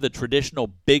really have the traditional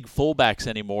big fullbacks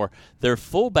anymore. Their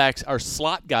fullbacks are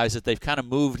slot guys that they've kind of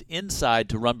moved inside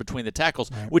to run between the tackles,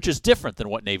 which is different than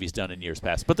what Navy's done in years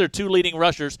past. But their two leading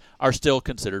rushers are still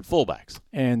considered fullbacks.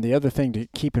 And the other thing to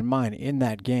keep in mind in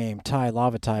that game, Ty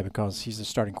Lavatai, because he's the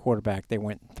starting quarterback, they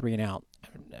went 3 and out.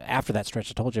 After that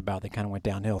stretch I told you about, they kind of went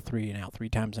downhill 3 and out 3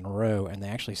 times in a row, and they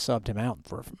actually subbed him out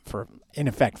for in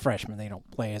effect, freshmen. They don't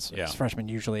play as freshmen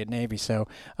usually at Navy. So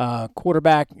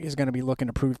quarterback is going to be looking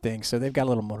to prove things. So they've got a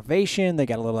little motivation. They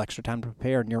got a little extra time to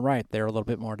prepare, and you're right. They're a little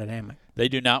bit more dynamic. They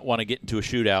do not want to get into a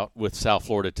shootout with South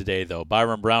Florida today, though.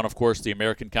 Byrum Brown, of course, the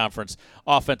American Conference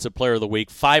Offensive Player of the Week,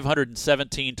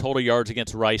 517 total yards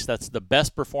against Rice. That's the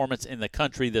best performance in the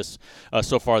country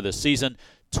so far this season.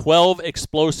 12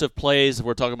 explosive plays.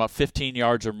 We're talking about 15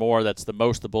 yards or more. That's the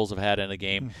most the Bulls have had in a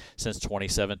game since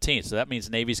 2017. So that means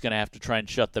Navy's going to have to try and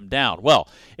shut them down. Well,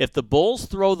 if the Bulls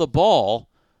throw the ball,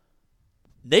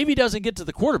 Navy doesn't get to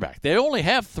the quarterback. They only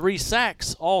have 3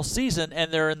 sacks all season,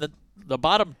 and they're in the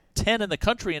bottom 10 in the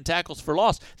country in tackles for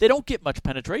loss. They don't get much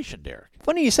penetration, Derek.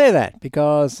 Funny you say that,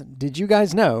 because did you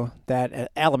guys know that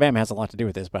Alabama has a lot to do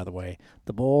with this, by the way.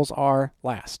 The Bulls are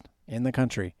last in the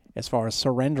country as far as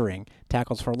surrendering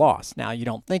tackles for loss. Now, you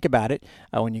don't think about it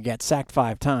when you get sacked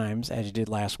 5 times, as you did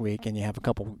last week, and you have a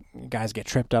couple guys get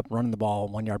tripped up running the ball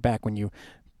 1 yard back when you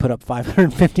put up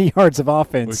 550 yards of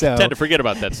offense. We tend to forget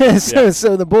about that stuff.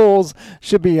 So the Bulls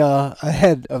should be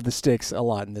ahead of the sticks a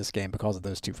lot in this game because of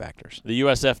those 2 factors. The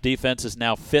USF defense is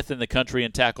now 5th in the country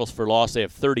in tackles for loss. They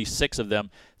have 36 of them,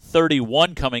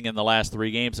 31 coming in the last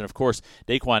 3 games. And, of course,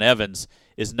 Daquan Evans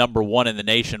is number 1 in the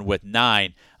nation with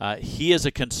 9. He is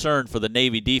a concern for the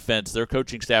Navy defense. Their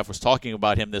coaching staff was talking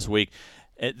about him this week.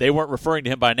 They weren't referring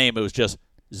to him by name. It was just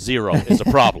 0 is a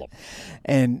problem.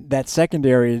 And that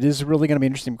secondary, it is really going to be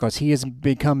interesting because he has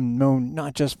become known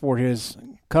not just for his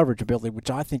coverage ability, which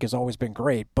I think has always been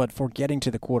great, but for getting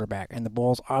to the quarterback. And the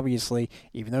Bulls, obviously,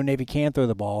 even though Navy can throw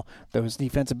the ball, those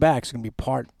defensive backs are going to be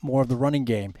part more of the running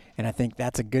game. And I think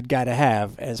that's a good guy to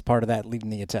have as part of that leading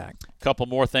the attack. A couple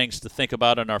more things to think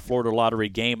about in our Florida Lottery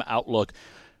game outlook.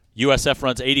 USF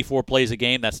runs 84 plays a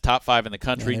game. That's top 5 in the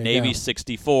country. Navy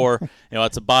 64.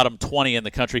 It's a bottom 20 in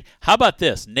the country. How about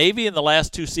this? Navy in the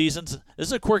last 2 seasons, this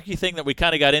is a quirky thing that we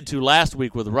kind of got into last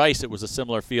week with Rice. It was a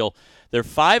similar feel. They're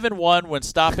 5-1 when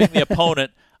stopping the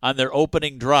opponent on their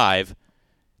opening drive.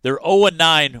 They're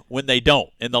 0-9 when they don't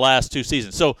in the last 2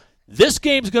 seasons. So this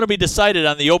game's going to be decided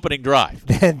on the opening drive.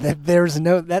 There's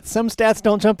some stats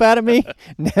don't jump out at me.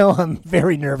 Now I'm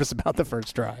very nervous about the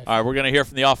first drive. All right, we're going to hear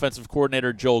from the offensive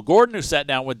coordinator, Joel Gordon, who sat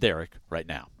down with Derek right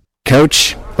now.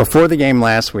 Coach, before the game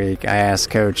last week, I asked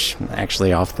Coach,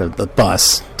 actually off the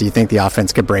bus, do you think the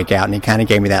offense could break out? And he kind of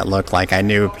gave me that look like I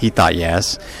knew he thought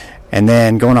yes. And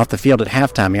then going off the field at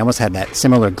halftime, he almost had that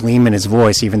similar gleam in his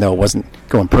voice, even though it wasn't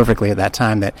going perfectly at that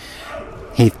time, that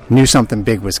he knew something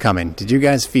big was coming. Did you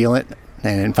guys feel it?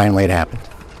 And finally it happened.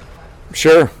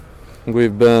 Sure.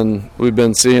 We've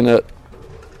been seeing it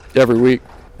every week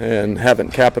and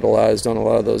haven't capitalized on a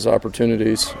lot of those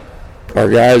opportunities. Our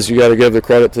guys, you got to give the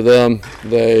credit to them.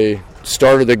 They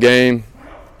started the game,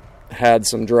 had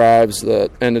some drives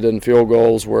that ended in field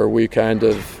goals where we kind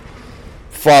of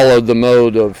followed the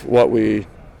mode of what we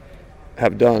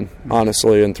have done,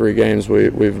 honestly, in 3 games.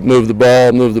 We've moved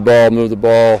the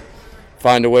ball,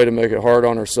 find a way to make it hard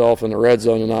on ourselves in the red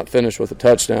zone and not finish with a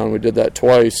touchdown. We did that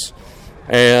twice.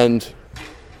 And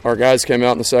our guys came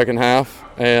out in the second half,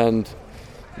 and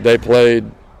they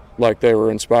played like they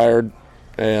were inspired,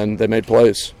 and they made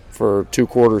plays for 2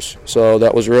 quarters. So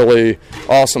that was really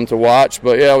awesome to watch.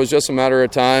 But, yeah, it was just a matter of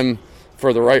time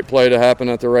for the right play to happen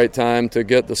at the right time to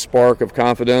get the spark of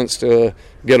confidence to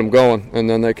get them going. And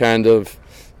then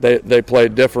they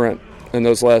played different in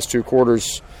those last 2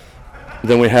 quarters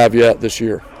than we have yet this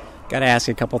year. Got to ask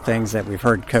you a couple things that we've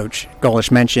heard Coach Golesh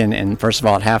mention. And first of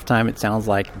all, at halftime, it sounds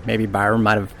like maybe Byrum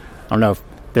might have, I don't know if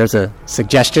there's a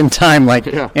suggestion time,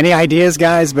 any ideas,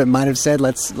 guys, but might have said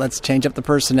let's change up the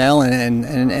personnel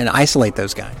and isolate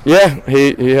those guys. Yeah,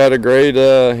 he had a great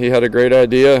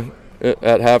idea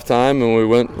at halftime, and we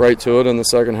went right to it in the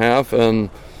second half. And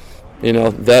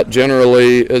that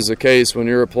generally is the case when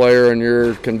you're a player and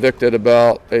you're convicted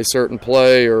about a certain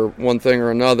play or one thing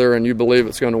or another and you believe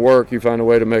it's going to work, you find a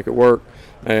way to make it work.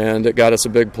 And it got us a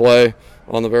big play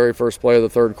on the very first play of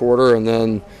the 3rd quarter, and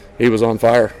then he was on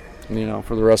fire,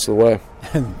 for the rest of the way.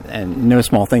 And no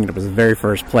small thing, it was the very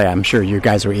first play. I'm sure you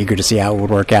guys were eager to see how it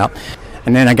would work out.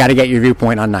 And then I got to get your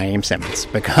viewpoint on Naeem Simmons,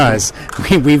 because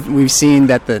we've seen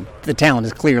that the talent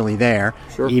is clearly there,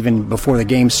 even before the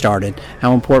game started.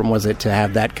 How important was it to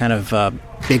have that kind of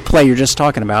big play you're just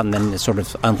talking about, and then it sort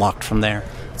of unlocked from there?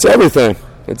 It's everything.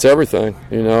 It's everything,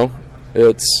 you know.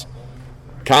 It's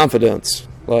confidence.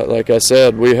 Like I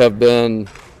said,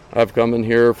 I've come in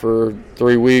here for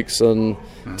 3 weeks and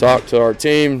talked to our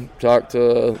team, talked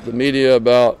to the media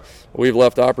about we've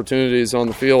left opportunities on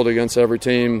the field against every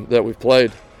team that we've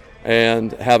played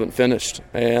and haven't finished.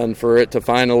 And for it to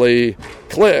finally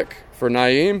click for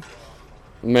Naeem,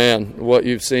 man, what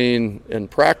you've seen in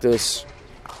practice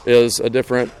is a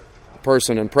different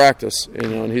person in practice, you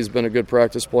know, and he's been a good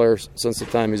practice player since the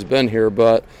time he's been here,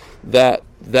 but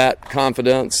that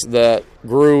confidence that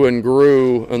grew and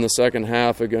grew in the second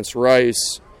half against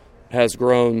Rice has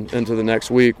grown into the next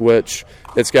week, which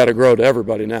it's got to grow to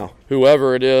everybody now.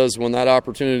 Whoever it is, when that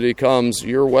opportunity comes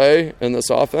your way in this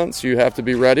offense, you have to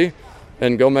be ready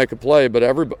and go make a play, but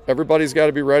everybody's got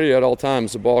to be ready at all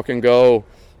times. The ball can go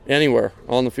anywhere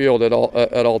on the field at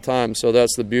all times, so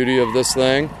that's the beauty of this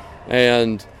thing.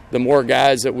 And the more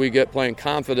guys that we get playing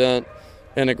confident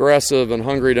and aggressive and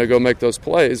hungry to go make those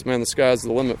plays, man, the sky's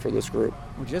the limit for this group.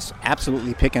 Well, just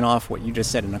absolutely picking off what you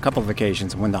just said on a couple of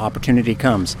occasions, when the opportunity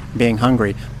comes, being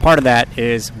hungry. Part of that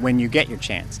is when you get your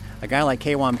chance. A guy like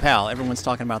K'Wan Powell, everyone's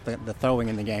talking about the throwing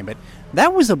in the game, but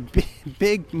that was a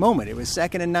big moment. It was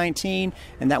 2nd and 19,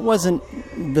 and that wasn't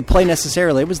the play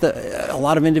necessarily. It was a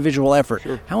lot of individual effort.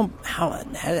 Sure. How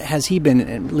has he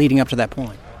been leading up to that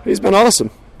point? He's been awesome.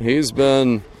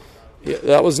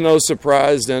 That was no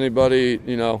surprise to anybody,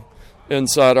 you know,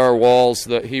 inside our walls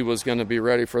that he was going to be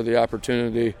ready for the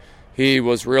opportunity. He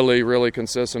was really, really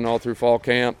consistent all through fall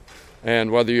camp,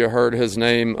 and whether you heard his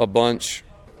name a bunch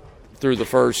through the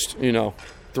first,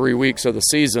 3 weeks of the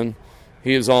season,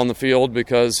 he was on the field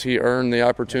because he earned the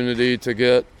opportunity to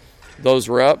get those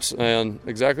reps, and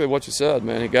exactly what you said,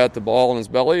 man, he got the ball in his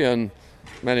belly, and,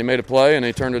 man, he made a play, and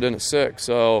he turned it into 6.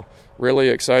 So really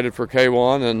excited for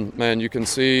K1, and, man, you can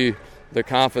see the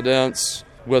confidence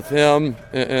with him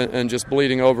and just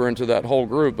bleeding over into that whole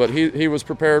group. But he was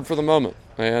prepared for the moment,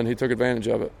 and he took advantage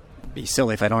of it. It'd be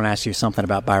silly if I don't ask you something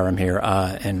about Byrum here.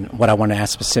 And what I want to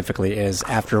ask specifically is,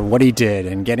 after what he did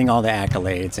and getting all the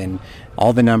accolades and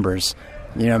all the numbers,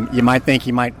 you might think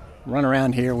he might run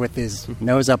around here with his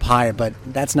nose up high, but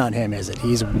that's not him, is it?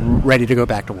 He's ready to go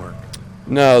back to work.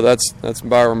 No, that's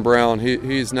Byrum Brown.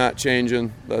 He's not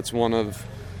changing.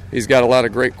 He's got a lot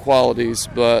of great qualities,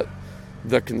 but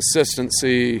the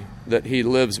consistency that he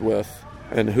lives with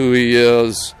and who he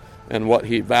is and what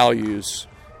he values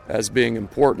as being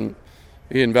important,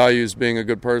 he values being a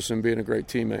good person, being a great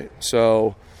teammate.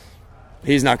 So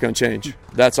he's not going to change.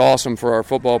 That's awesome for our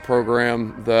football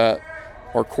program that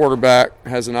our quarterback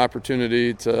has an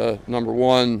opportunity to, number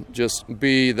one, just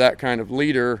be that kind of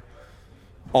leader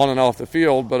on and off the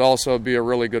field, but also be a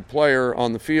really good player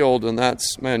on the field. And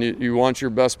that's, man, you want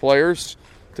your best players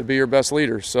to be your best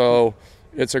leaders. So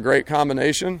it's a great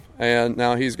combination, and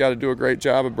now he's got to do a great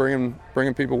job of bringing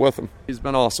people with him. He's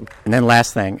been awesome. And then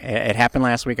last thing, it happened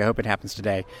last week. I hope it happens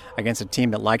today against a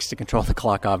team that likes to control the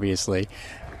clock, obviously.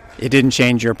 It didn't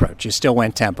change your approach. You still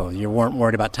went tempo. You weren't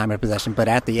worried about time of possession. But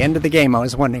at the end of the game, I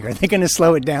was wondering, are they going to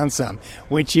slow it down some?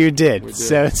 Which you did. We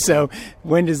did. So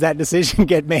when does that decision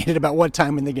get made at about what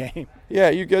time in the game? Yeah,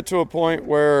 you get to a point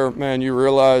where, man, you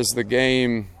realize the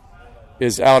game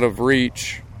is out of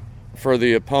reach for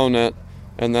the opponent,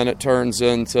 and then it turns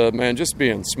into, man, just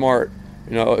being smart.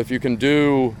 If you can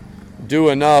do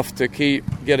enough to keep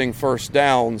getting first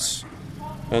downs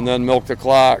and then milk the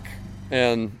clock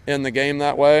and end the game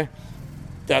that way,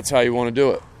 that's how you want to do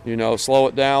it. Slow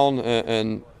it down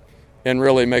and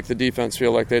really make the defense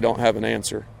feel like they don't have an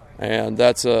answer. And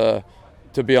that's to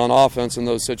be on offense in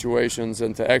those situations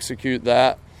and to execute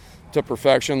that to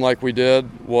perfection like we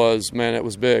did was, man, it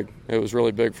was big. It was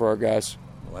really big for our guys.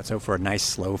 Well, let's hope for a nice,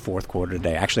 slow fourth quarter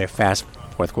today. Actually, a fast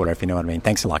fourth quarter, if you know what I mean.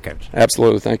 Thanks a lot, Coach.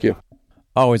 Absolutely. Thank you.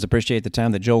 Always appreciate the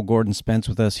time that Joel Gordon spends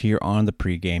with us here on the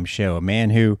Pregame Show. A man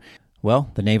who, well,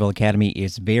 the Naval Academy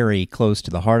is very close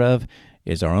to the heart of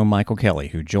is our own Michael Kelly,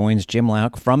 who joins Jim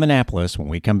Lauk from Annapolis when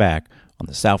we come back on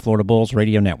the South Florida Bulls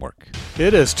Radio Network.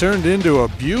 It has turned into a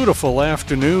beautiful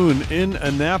afternoon in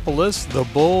Annapolis. The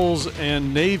Bulls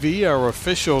and Navy, our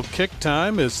official kick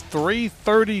time is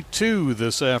 3:32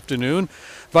 this afternoon.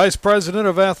 Vice President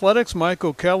of Athletics,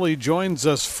 Michael Kelly, joins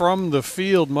us from the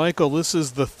field. Michael, this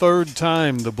is the third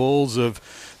time the Bulls have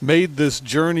made this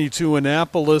journey to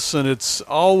Annapolis, and it's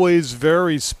always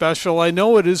very special. I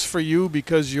know it is for you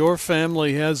because your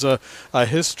family has a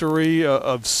history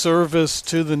of service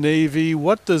to the Navy.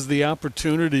 What does the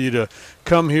opportunity to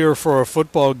come here for a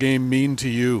football game mean to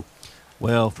you?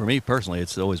 Well, for me personally,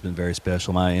 it's always been very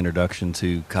special. My introduction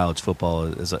to college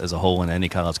football as a whole in any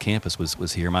college campus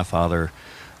was here. My father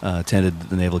attended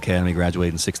the Naval Academy,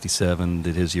 graduated in '67,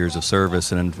 did his years of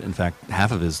service, and in fact,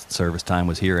 half of his service time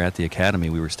was here at the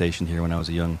academy. We were stationed here when I was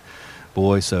a young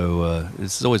boy, so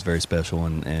it's always very special.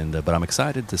 But I'm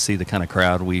excited to see the kind of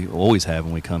crowd we always have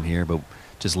when we come here. But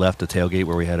just left the tailgate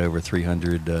where we had over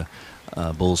 300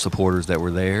 Bulls supporters that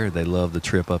were there. They loved the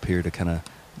trip up here to kind of.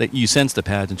 That you sense the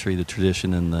pageantry, the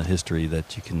tradition, and the history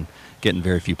that you can get in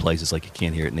very few places like you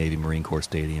can here at Navy Marine Corps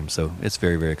Stadium. So it's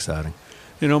very, very exciting.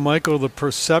 You know, Michael, the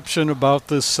perception about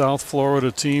this South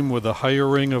Florida team with the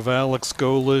hiring of Alex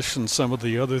Golesh and some of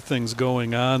the other things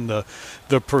going on,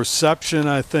 the perception,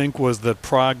 I think, was that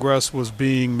progress was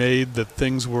being made, that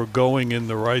things were going in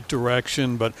the right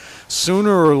direction. But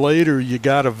sooner or later, you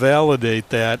got to validate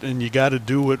that, and you got to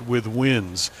do it with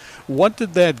wins. What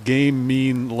did that game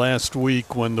mean last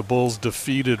week when the Bulls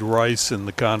defeated Rice in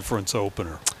the conference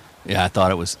opener? Yeah, I thought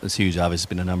it was huge. Obviously, it's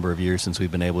been a number of years since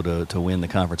we've been able to win the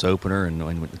conference opener,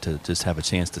 and to just have a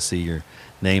chance to see your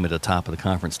name at the top of the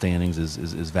conference standings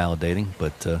is validating.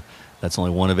 But that's only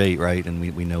one of 8, right? And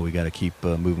we know we got to keep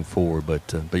moving forward.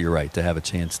 But you're right, to have a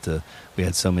chance to. We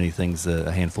had so many things,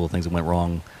 a handful of things that went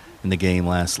wrong in the game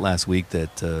last week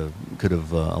that could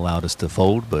have allowed us to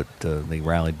fold, but they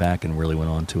rallied back and really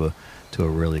went on to a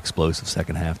really explosive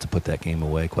second half to put that game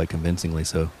away quite convincingly.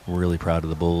 So we're really proud of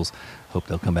the Bulls. Hope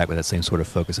they'll come back with that same sort of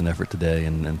focus and effort today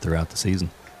and throughout the season.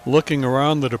 Looking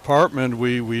around the department,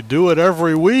 we do it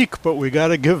every week, but we got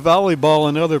to give volleyball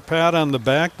another pat on the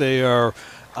back. They are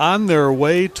on their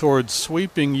way towards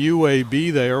sweeping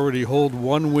UAB. They already hold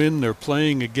 1 win. They're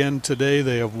playing again today.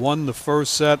 They have won the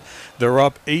first set. They're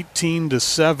up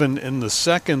 18-7 in the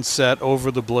second set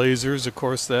over the Blazers. Of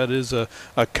course, that is a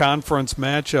conference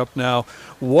matchup now.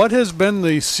 What has been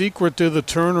the secret to the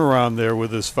turnaround there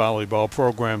with this volleyball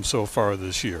program so far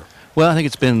this year? Well, I think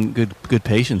it's been good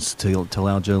patience to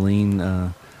allow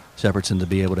Jolene Shepardson to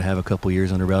be able to have a couple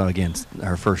years under her belt. Again,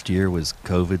 her first year was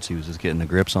COVID. She was just getting the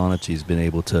grips on it. She's been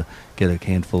able to get a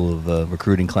handful of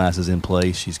recruiting classes in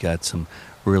place. She's got some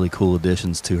really cool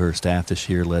additions to her staff this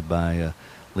year, led by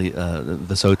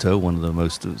Visoto, one of the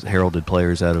most heralded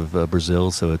players out of Brazil.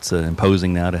 So it's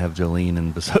imposing now to have Jolene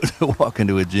and Visoto walk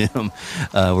into a gym.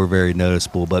 We're very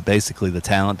noticeable. But basically the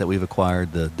talent that we've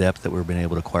acquired, the depth that we've been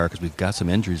able to acquire, because we've got some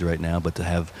injuries right now, but to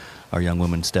have our young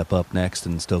women step up next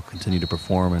and still continue to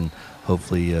perform and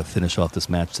hopefully finish off this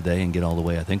match today and get all the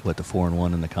way, I think, to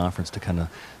 4-1 in the conference to kind of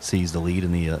seize the lead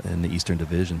in the Eastern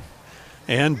Division.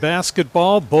 And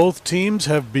basketball, both teams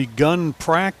have begun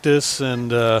practice, and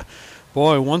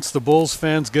boy, once the Bulls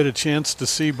fans get a chance to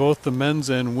see both the men's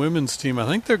and women's team, I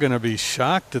think they're going to be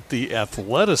shocked at the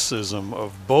athleticism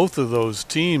of both of those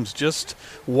teams. Just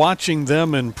watching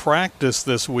them in practice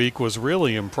this week was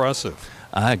really impressive.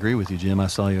 I agree with you, Jim. I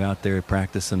saw you out there at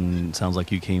practice, and it sounds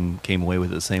like you came away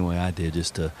with it the same way I did.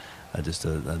 Just a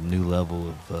new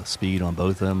level of speed on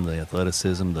both of them. The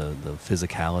athleticism, the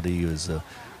physicality was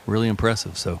really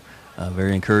impressive. So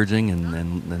very encouraging.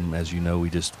 And as you know, we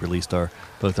just released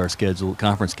both our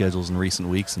conference schedules in recent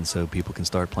weeks, and so people can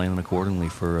start planning accordingly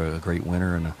for a great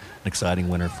winter and an exciting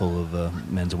winter full of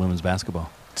men's and women's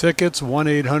basketball. Tickets,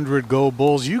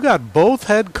 1-800-GO-BULLS. You got both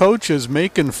head coaches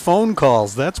making phone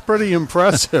calls. That's pretty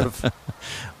impressive.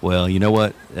 Well, you know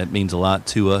what? That means a lot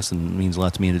to us and means a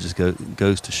lot to me. And it just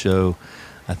goes to show,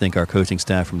 I think our coaching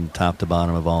staff from top to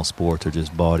bottom of all sports are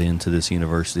just bought into this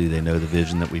university. They know the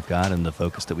vision that we've got and the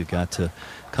focus that we've got to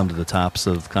come to the tops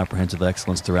of comprehensive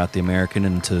excellence throughout the American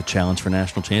and to challenge for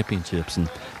national championships. And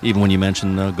even when you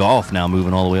mentioned golf now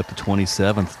moving all the way up to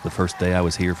 27th, the first day I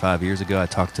was here 5 years ago, I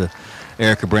talked to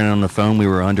Erica Brennan on the phone. We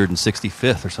were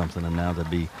 165th or something, and now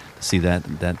to see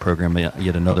that program,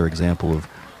 yet another example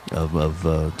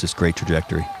of just great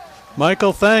trajectory.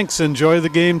 Michael, thanks. Enjoy the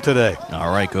game today.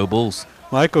 All right, go Bulls.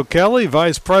 Michael Kelly,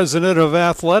 Vice President of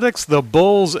Athletics. The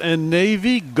Bulls and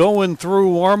Navy going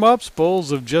through warm-ups.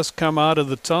 Bulls have just come out of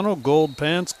the tunnel. Gold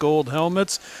pants, gold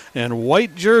helmets, and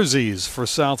white jerseys for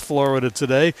South Florida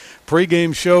today.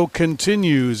 Pregame show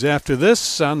continues after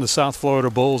this on the South Florida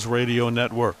Bulls Radio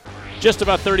Network. Just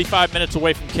about 35 minutes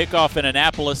away from kickoff in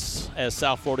Annapolis as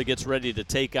South Florida gets ready to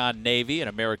take on Navy in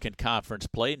American Conference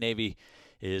play. Navy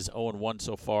is 0-1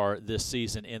 so far this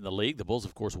season in the league. The Bulls,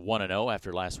 of course, 1-0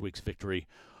 after last week's victory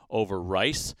over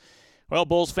Rice. Well,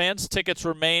 Bulls fans, tickets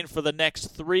remain for the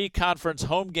next 3 conference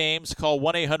home games. Call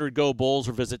 1-800-GO-BULLS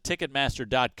or visit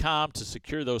Ticketmaster.com to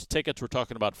secure those tickets. We're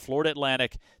talking about Florida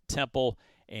Atlantic, Temple,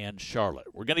 and Charlotte.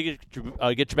 We're going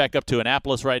to get you back up to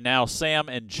Annapolis right now. Sam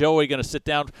and Joey going to sit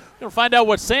down. We're going to find out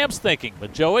what Sam's thinking.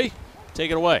 But, Joey,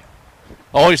 take it away.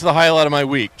 Always the highlight of my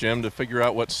week, Jim, to figure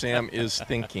out what Sam is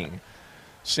thinking.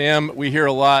 Sam, we hear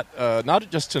a lot, not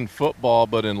just in football,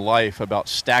 but in life, about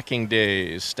stacking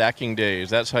days, stacking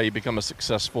days. That's how you become a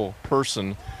successful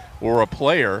person or a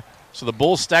player. So the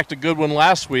Bulls stacked a good one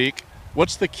last week.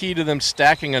 What's the key to them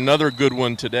stacking another good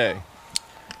one today?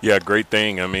 Yeah, great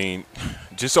thing. I mean,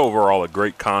 just overall a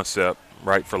great concept,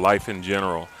 right, for life in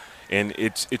general. And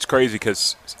it's crazy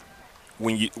because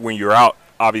when you're out,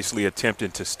 obviously attempting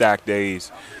to stack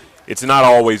days, it's not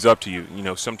always up to you. You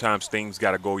know, sometimes things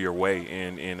got to go your way,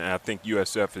 and I think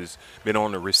USF has been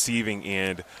on the receiving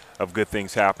end of good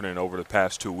things happening over the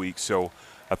past 2 weeks. So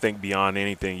I think beyond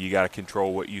anything, you got to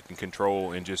control what you can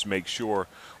control and just make sure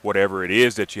whatever it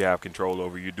is that you have control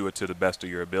over, you do it to the best of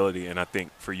your ability. And I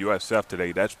think for USF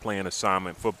today, that's playing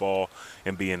assignment football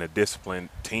and being a disciplined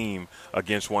team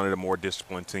against one of the more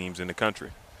disciplined teams in the country.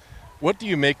 What do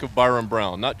you make of Byrum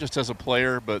Brown, not just as a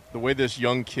player, but the way this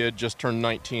young kid just turned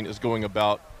 19 is going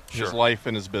about his life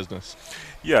and his business?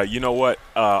 Yeah, you know what?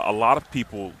 A lot of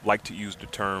people like to use the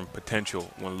term potential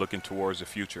when looking towards the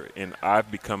future, and I've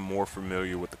become more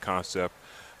familiar with the concept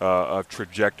of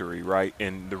trajectory, right?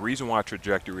 And the reason why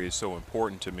trajectory is so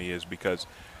important to me is because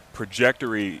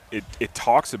trajectory, it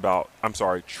talks about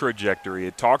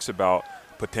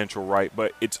potential, right?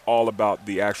 But it's all about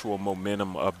the actual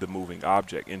momentum of the moving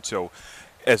object. And so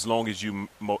as long as you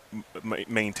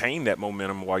maintain that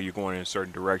momentum while you're going in a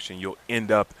certain direction, you'll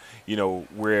end up, you know,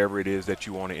 wherever it is that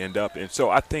you want to end up. And so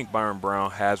I think Byrum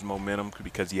Brown has momentum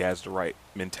because he has the right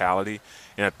mentality.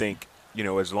 And I think, you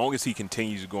know, as long as he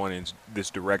continues going in this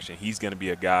direction, he's going to be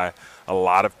a guy a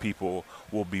lot of people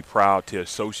will be proud to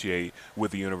associate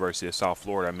with the University of South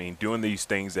Florida. I mean, doing these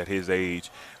things at his age,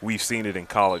 we've seen it in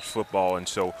college football. And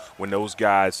so when those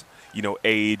guys, you know,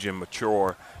 age and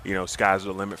mature, you know, sky's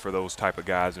the limit for those type of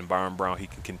guys. And Byrum Brown, he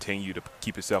can continue to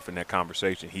keep himself in that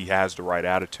conversation. He has the right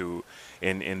attitude,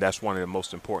 and that's one of the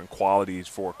most important qualities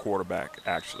for a quarterback,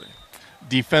 actually.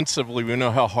 Defensively, we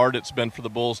know how hard it's been for the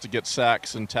Bulls to get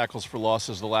sacks and tackles for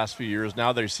losses the last few years.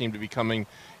 Now they seem to be coming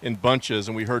in bunches,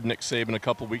 and we heard Nick Saban a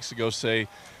couple weeks ago say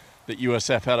that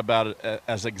USF had about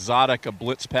as exotic a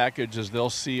blitz package as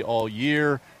they'll see all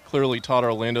year. Clearly, Todd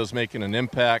Orlando's making an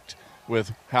impact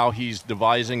with how he's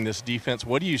devising this defense.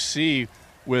 What do you see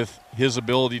with his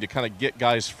ability to kind of get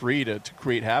guys free to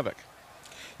create havoc?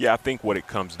 Yeah, I think what it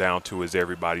comes down to is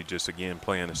everybody just, again,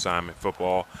 playing assignment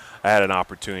football. I had an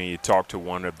opportunity to talk to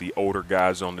one of the older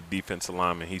guys on the defensive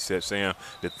line, and he said, Sam,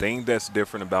 the thing that's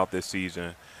different about this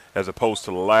season as opposed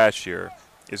to last year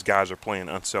is guys are playing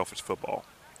unselfish football.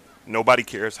 Nobody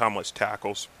cares how much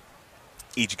tackles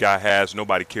each guy has.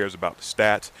 Nobody cares about the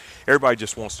stats. Everybody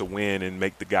just wants to win and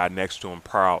make the guy next to him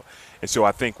proud. And so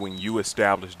I think when you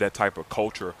establish that type of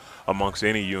culture amongst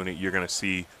any unit, you're going to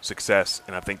see success.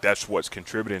 And I think that's what's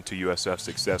contributing to USF's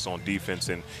success on defense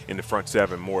and in the front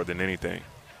seven more than anything.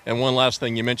 And one last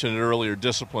thing, you mentioned it earlier,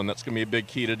 discipline. That's going to be a big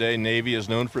key today. Navy is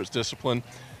known for its discipline.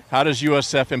 How does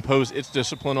USF impose its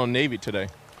discipline on Navy today?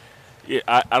 Yeah,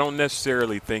 I don't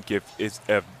necessarily think if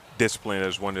discipline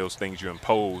is one of those things you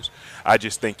impose. I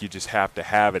just think you just have to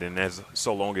have it, and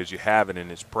so long as you have it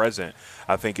and it's present,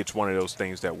 I think it's one of those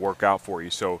things that work out for you.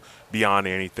 So beyond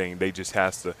anything, they just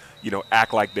have to, you know,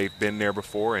 act like they've been there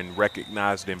before and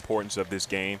recognize the importance of this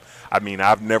game. I mean,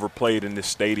 I've never played in this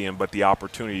stadium, but the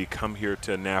opportunity to come here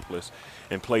to Annapolis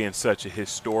and play in such a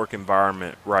historic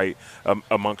environment, right,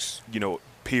 amongst, you know,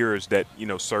 peers that, you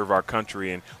know, serve our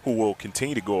country and who will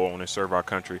continue to go on and serve our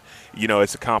country, you know,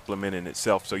 it's a compliment in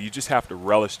itself. So you just have to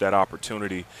relish that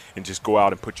opportunity and just go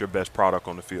out and put your best product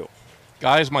on the field.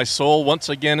 Guys, my soul once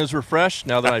again is refreshed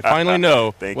now that I finally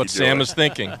know what Sam is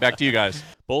thinking. Back to you guys.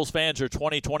 Bulls fans, your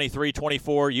 2023-24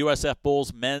 USF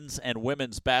Bulls men's and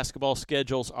women's basketball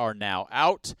schedules are now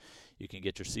out. You can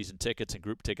get your season tickets and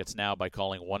group tickets now by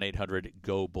calling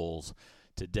 1-800-GO-BULLS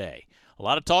today. A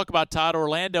lot of talk about Todd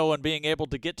Orlando and being able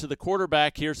to get to the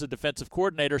quarterback. Here's the defensive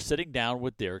coordinator sitting down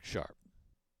with Derek Sharp.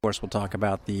 Of course, we'll talk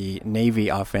about the Navy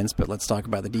offense, but let's talk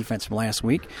about the defense from last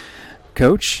week.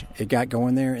 Coach, it got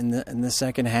going there in the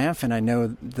second half, and I know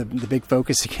the big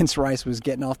focus against Rice was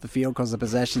getting off the field because of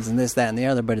possessions and this, that, and the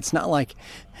other, but it's not like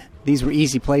these were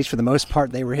easy plays for the most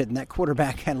part. They were hitting. That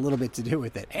quarterback had a little bit to do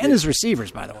with it, and his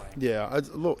receivers, by the way. Yeah,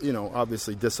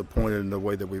 obviously disappointed in the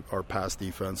way that our pass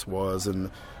defense was, and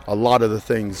a lot of the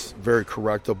things very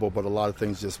correctable, but a lot of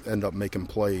things just end up making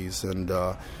plays, and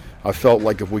I felt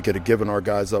like if we could have given our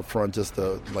guys up front just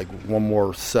one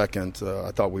more second, I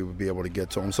thought we would be able to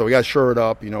get to them. So we got shored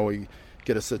up. We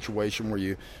get a situation where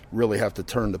you really have to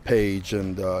turn the page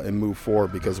and move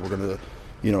forward because we're going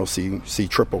to, see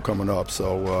triple coming up.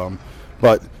 So,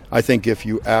 but I think if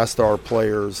you asked our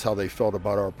players how they felt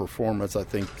about our performance, I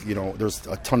think there's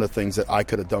a ton of things that I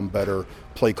could have done better,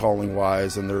 play calling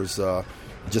wise, and there's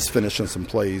just finishing some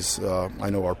plays. I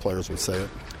know our players would say it.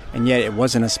 And yet it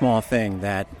wasn't a small thing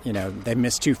that, they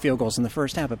missed 2 field goals in the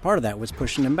first half, but part of that was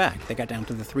pushing them back. They got down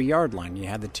to the 3-yard line. You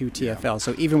had the 2 TFL. Yeah.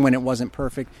 So even when it wasn't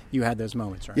perfect, you had those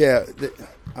moments, right? Yeah,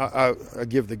 I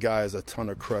give the guys a ton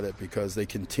of credit because they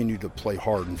continue to play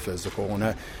hard and physical. And,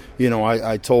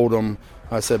 I told them,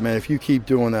 I said, man, if you keep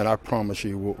doing that, I promise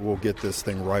you we'll get this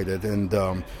thing righted.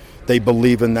 And they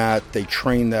believe in that. They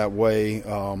train that way.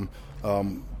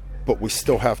 But we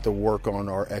still have to work on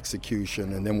our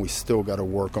execution, and then we still got to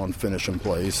work on finishing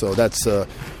plays. So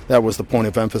that was the point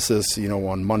of emphasis,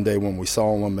 on Monday when we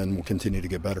saw them, and we'll continue to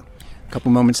get better. A couple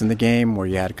moments in the game where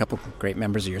you had a couple great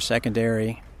members of your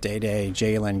secondary, Day,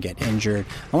 Jalen, get injured.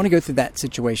 I want to go through that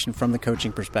situation from the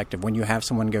coaching perspective. When you have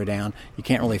someone go down, you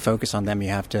can't really focus on them. You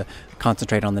have to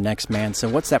concentrate on the next man. So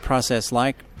what's that process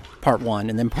like, part 1,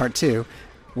 and then part 2?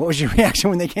 What was your reaction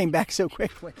when they came back so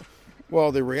quickly?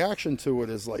 Well, the reaction to it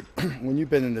is like when you've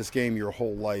been in this game your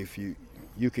whole life,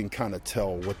 you can kind of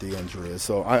tell what the injury is.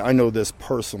 So I know this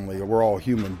personally. We're all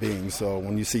human beings. So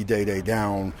when you see Day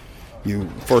down,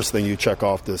 first thing you check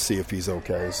off to see if he's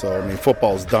okay. So,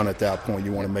 football's done at that point.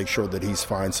 You want to make sure that he's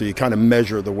fine. So you kind of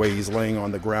measure the way he's laying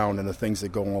on the ground and the things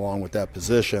that go along with that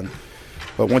position.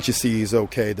 But once you see he's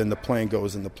okay, then the plan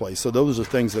goes into place. So those are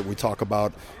things that we talk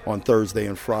about on Thursday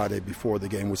and Friday before the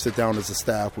game. We sit down as a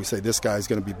staff. We say this guy's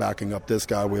going to be backing up this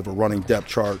guy. We have a running depth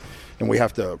chart, and we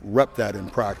have to rep that in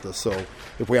practice. So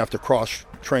if we have to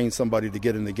cross-train somebody to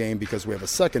get in the game because we have a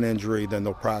second injury, then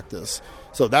they'll practice.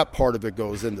 So that part of it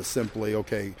goes into simply,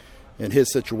 okay, in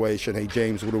his situation, hey,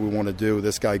 James, what do we want to do?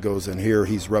 This guy goes in here.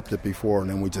 He's repped it before, and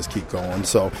then we just keep going.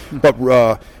 So, but,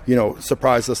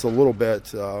 surprised us a little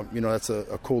bit. That's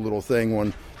a cool little thing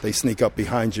when they sneak up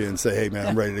behind you and say, hey, man,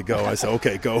 I'm ready to go. I say,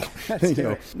 okay, go.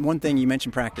 One thing, you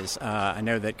mentioned practice. I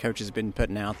know that Coach has been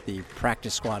putting out the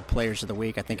practice squad players of the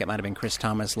week. I think it might have been Chris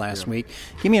Thomas last week.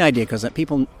 Give me an idea, because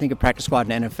people think of practice squad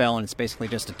in NFL, and it's basically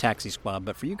just a taxi squad.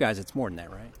 But for you guys, it's more than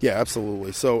that, right? Yeah,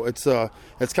 absolutely. So it's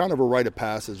kind of a rite of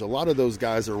passage. A lot of those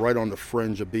guys are right on the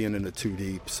fringe of being in the 2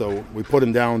 deep. So we put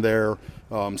them down there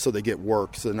so they get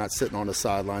work. So they're not sitting on the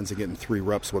sidelines and getting 3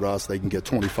 reps with us. They can get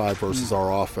 25 versus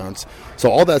our offense.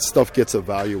 So all that stuff gets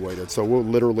evaluated. So we'll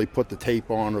literally put the tape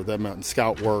on or them out in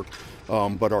scout work.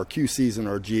 But our QCs and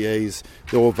our GAs,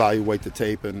 they'll evaluate the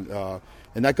tape. And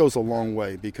that goes a long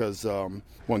way because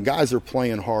when guys are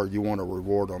playing hard, you want to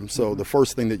reward them. So the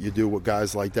first thing that you do with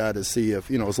guys like that is see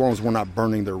if, as long as we're not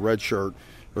burning their red shirt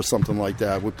or something like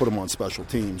that, we put them on special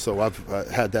teams. So I've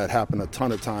had that happen a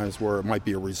ton of times where it might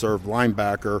be a reserve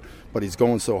linebacker, but he's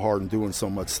going so hard and doing so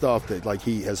much stuff that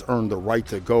he has earned the right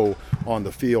to go on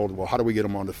the field. Well, how do we get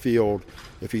him on the field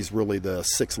if he's really the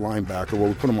 6th linebacker? Well,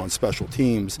 we put him on special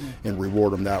teams and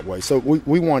reward him that way. So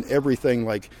we want everything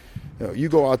you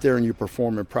go out there and you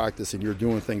perform in practice and you're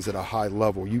doing things at a high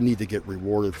level, you need to get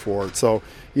rewarded for it. So,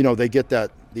 they get the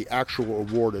actual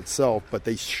award itself, but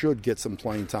they should get some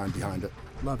playing time behind it.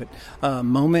 Love it. A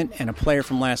moment and a player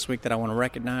from last week that I want to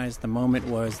recognize. The moment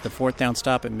was the 4th down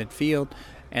stop at midfield,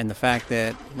 and the fact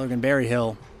that Logan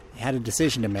Berryhill had a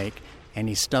decision to make, and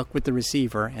he stuck with the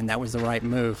receiver, and that was the right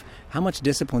move. How much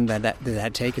discipline did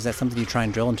that take? Is that something you try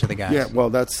and drill into the guys? Yeah,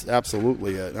 well, that's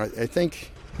absolutely it. I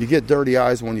think you get dirty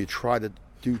eyes when you try to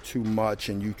do too much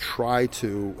and you try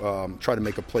to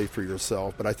make a play for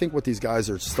yourself. But I think what these guys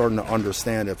are starting to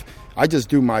understand, if I just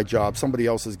do my job, somebody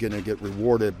else is going to get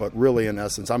rewarded, but really in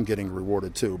essence I'm getting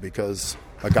rewarded too because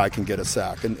a guy can get a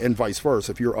sack and vice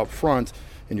versa. If you're up front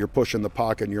and you're pushing the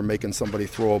pocket and you're making somebody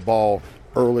throw a ball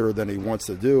earlier than he wants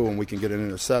to do and we can get an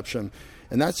interception,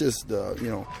 and that's just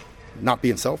not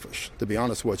being selfish, to be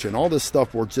honest with you. And all this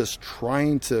stuff, we're just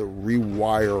trying to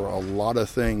rewire a lot of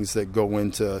things that go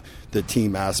into the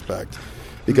team aspect.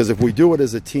 Because if we do it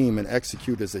as a team and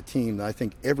execute as a team, then I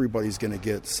think everybody's going to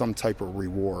get some type of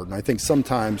reward. And I think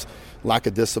sometimes lack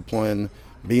of discipline,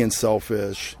 being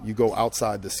selfish, you go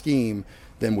outside the scheme,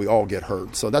 then we all get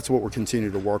hurt. So that's what we're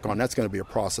continuing to work on. That's going to be a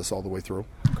process all the way through.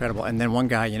 Incredible. And then one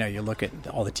guy, you look at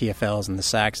all the TFLs and the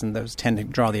sacks, and those tend to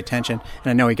draw the attention. And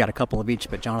I know he got a couple of each,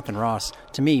 but Jonathan Ross,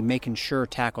 to me, making sure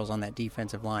tackles on that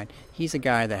defensive line, he's a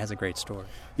guy that has a great story.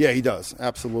 Yeah, he does.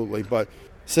 Absolutely. But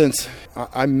since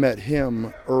I met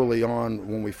him early on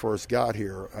when we first got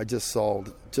here, I just saw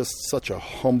just such a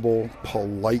humble,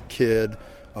 polite kid,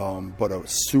 but a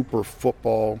super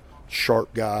football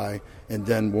sharp guy. And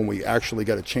then when we actually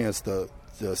got a chance to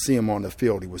see him on the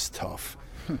field, he was tough.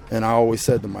 And I always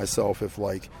said to myself,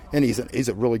 and he's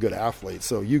a really good athlete.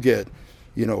 So you get,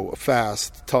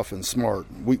 fast, tough, and smart.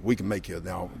 We can make you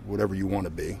now whatever you want to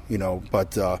be,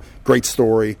 But great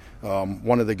story.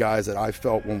 One of the guys that I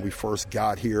felt when we first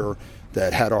got here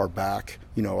that had our back,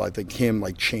 I think him,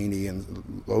 like Cheney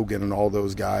and Logan and all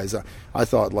those guys, I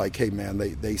thought, hey, man,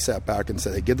 they sat back and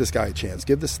said, hey, give this guy a chance,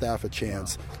 give the staff a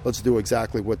chance. Let's do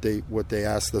exactly what they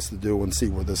asked us to do and see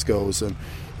where this goes. And,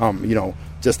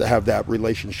 just to have that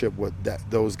relationship with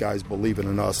those guys believing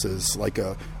in us is like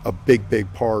a big,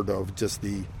 big part of just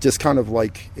kind of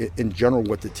like in general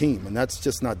with the team. And that's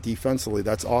just not defensively,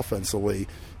 that's offensively.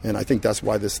 And I think that's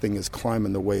why this thing is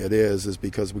climbing the way it is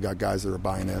because we got guys that are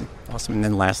buying in. Awesome. And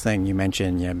then last thing, you mentioned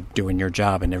doing your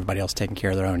job and everybody else taking care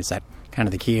of their own. Is that kind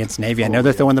of the key against Navy? I know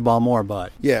they're throwing the ball more,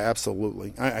 but... Yeah,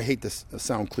 absolutely. I hate to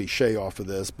sound cliche off of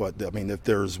this, but, if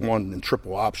there's one in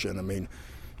triple option,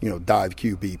 dive,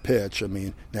 QB, pitch,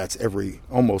 that's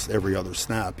almost every other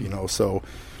snap, So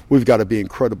we've got to be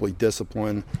incredibly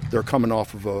disciplined. They're coming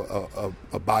off of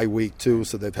a bye week, too,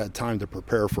 so they've had time to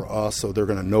prepare for us, so they're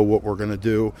going to know what we're going to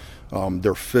do.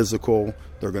 They're physical.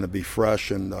 They're going to be fresh,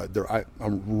 and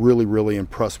I'm really, really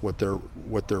impressed with their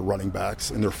running backs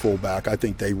and their fullback. I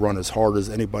think they run as hard as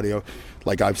anybody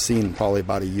like I've seen probably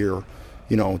about a year.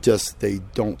 They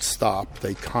don't stop.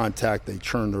 They contact. They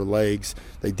churn their legs.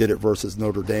 They did it versus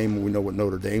Notre Dame. We know what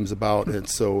Notre Dame's about, and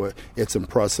so it's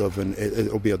impressive, and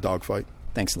it'll be a dogfight.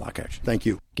 Thanks a lot, Coach. Thank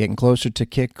you. Getting closer to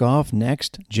kickoff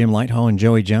next, Jim Lighthall and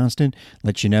Joey Johnston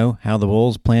let you know how the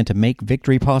Bulls plan to make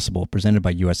victory possible, presented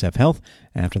by USF Health.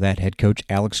 After that, head coach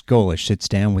Alex Golesh sits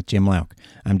down with Jim Lauk.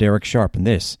 I'm Derek Sharp, and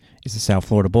this is the South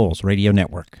Florida Bulls Radio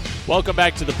Network. Welcome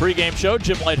back to the pregame show.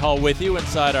 Jim Lighthall with you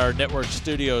inside our network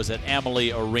studios at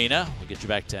Amalie Arena. We'll get you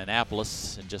back to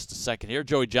Annapolis in just a second here.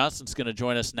 Joey Johnston's going to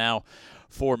join us now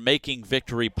for Making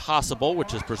Victory Possible,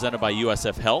 which is presented by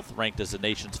USF Health, ranked as the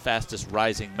nation's fastest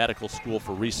rising medical school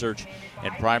for research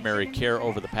and primary care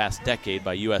over the past decade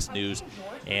by U.S. News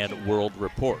and World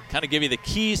Report. Kind of give you the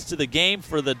keys to the game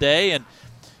for the day. And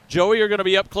Joey, you're going to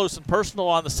be up close and personal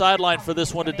on the sideline for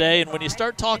this one today. And when you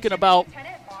start talking about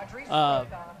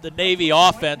the Navy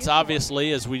offense,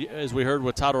 obviously, as we heard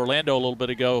with Todd Orlando a little bit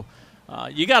ago,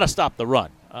 you got to stop the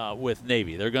run with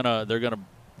Navy. They're gonna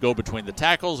go between the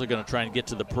tackles. They're going to try and get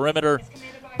to the perimeter.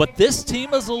 But this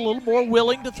team is a little more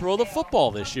willing to throw the football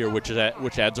this year, which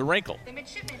adds a wrinkle.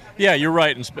 Yeah, you're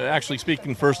right. And actually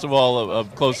speaking, first of all,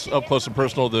 up close and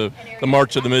personal, the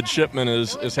March of the Midshipmen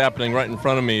is happening right in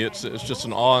front of me. It's just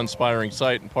an awe-inspiring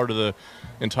sight and part of the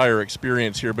entire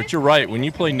experience here. But you're right. When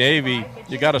you play Navy,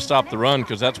 you got to stop the run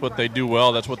because that's what they do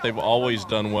well. That's what they've always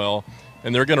done well.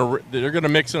 And they're gonna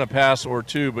mix in a pass or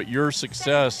two, but your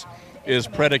success is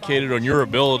predicated on your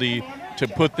ability to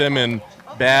put them in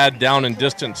bad down and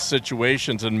distance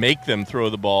situations and make them throw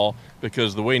the ball,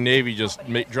 because the way Navy just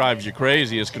drives you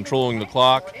crazy is controlling the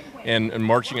clock and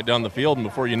marching it down the field, and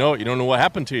before you know it, you don't know what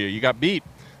happened to you. You got beat.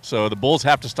 So the Bulls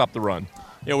have to stop the run.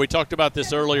 We talked about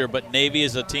this earlier, but Navy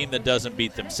is a team that doesn't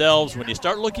beat themselves. When you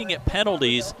start looking at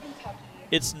penalties,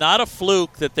 it's not a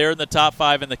fluke that they're in the top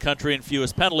 5 in the country in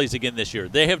fewest penalties again this year.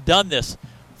 They have done this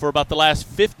for about the last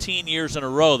 15 years in a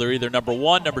row. They're either number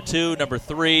 1, number 2, number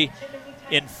 3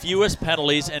 in fewest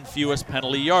penalties and fewest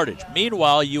penalty yardage.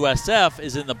 Meanwhile, USF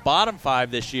is in the bottom 5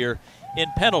 this year in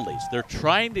penalties. They're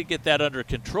trying to get that under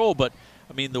control, but,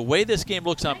 the way this game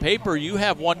looks on paper, you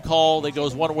have one call that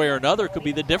goes one way or another could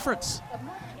be the difference.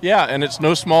 Yeah, and it's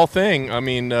no small thing.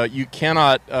 You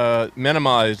cannot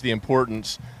minimize the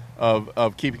importance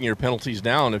of keeping your penalties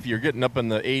down. If you're getting up in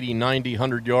the 80, 90,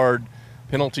 100-yard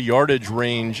penalty yardage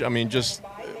range, just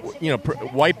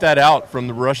wipe that out from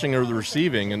the rushing or the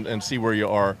receiving and see where you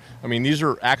are. These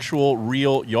are actual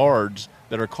real yards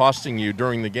that are costing you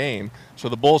during the game. So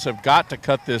the Bulls have got to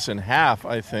cut this in half,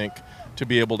 I think, to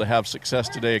be able to have success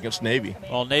today against Navy.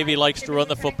 Well, Navy likes to run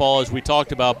the football, as we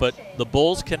talked about, but the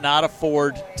Bulls cannot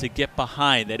afford to get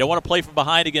behind. They don't want to play from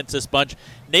behind against this bunch.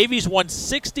 Navy's won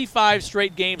 65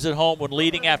 straight games at home when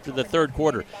leading after the third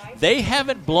quarter. They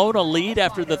haven't blown a lead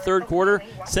after the third quarter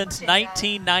since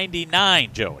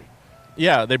 1999, Joey.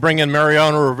 Yeah, they bring in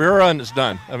Mariano Rivera, and it's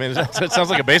done. I mean, it sounds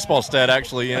like a baseball stat,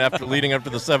 actually, after leading up to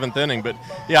the 7th inning. But,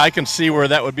 yeah, I can see where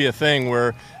that would be a thing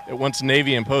where once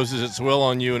Navy imposes its will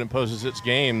on you and imposes its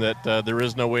game, that there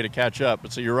is no way to catch up.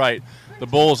 But so you're right. The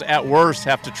Bulls, at worst,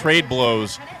 have to trade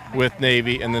blows with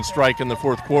Navy and then strike in the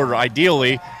fourth quarter.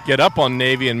 Ideally, get up on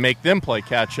Navy and make them play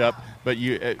catch-up.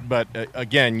 But,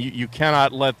 again, you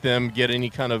cannot let them get any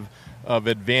kind of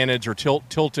advantage or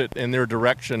tilt it in their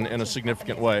direction in a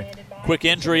significant way. Quick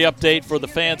injury update for the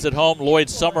fans at home. Lloyd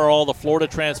Summerall, the Florida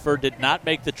transfer, did not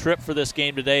make the trip for this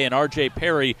game today, and R.J.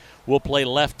 Perry will play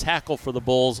left tackle for the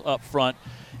Bulls up front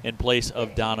in place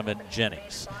of Donovan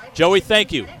Jennings. Joey,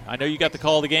 thank you. I know you got the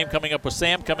call of the game coming up with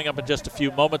Sam coming up in just a few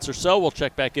moments or so. We'll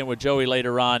check back in with Joey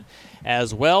later on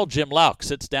as well. Jim Lauk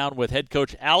sits down with head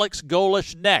coach Alex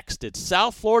Golesh next. It's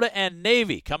South Florida and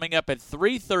Navy coming up at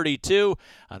 3:32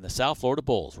 on the South Florida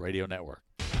Bulls Radio Network.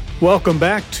 Welcome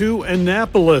back to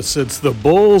Annapolis. It's the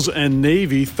Bulls and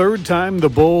Navy. Third time the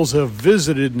Bulls have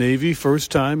visited Navy, first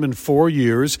time in 4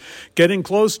 years. Getting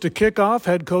close to kickoff,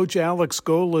 head coach Alex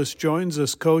Golesh joins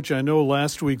us. Coach, I know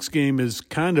last week's game is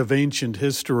kind of ancient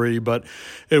history, but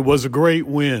it was a great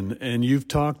win. And you've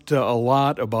talked a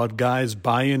lot about guys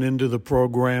buying into the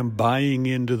program, buying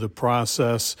into the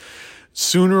process.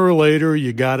 Sooner or later,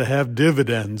 you got to have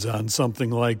dividends on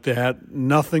something like that.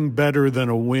 Nothing better than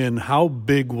a win. How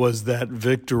big was that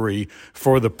victory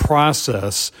for the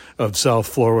process of South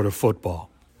Florida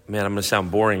football? Man, I'm going to sound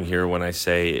boring here when I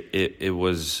say it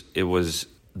was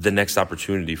the next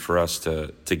opportunity for us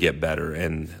to get better,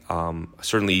 and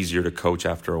certainly easier to coach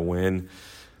after a win.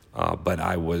 But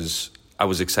I was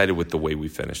excited with the way we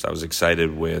finished. I was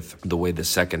excited with the way the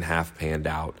second half panned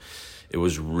out. It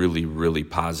was really, really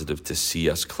positive to see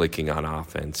us clicking on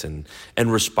offense and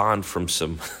respond from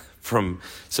some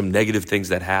negative things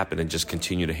that happened and just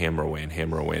continue to hammer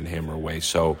away.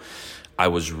 So I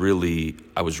was really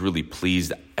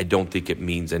pleased. I don't think it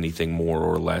means anything more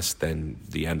or less than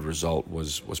the end result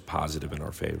was positive in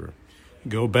our favor.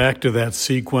 Go back to that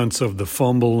sequence of the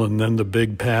fumble and then the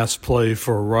big pass play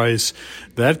for Rice.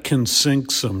 That can sink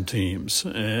some teams,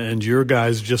 and your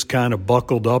guys just kind of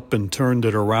buckled up and turned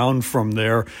it around from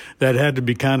there. That had to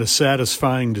be kind of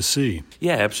satisfying to see.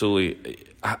 Yeah, absolutely.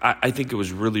 I think it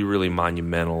was really, really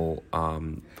monumental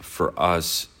for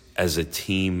us as a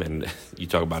team, and you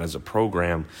talk about as a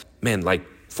program. Man, like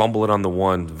fumble it on the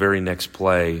one, very next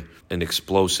play, an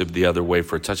explosive the other way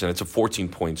for a touchdown. It's a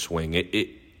 14-point swing. It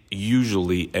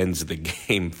usually ends the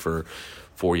game for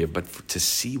you, but to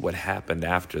see what happened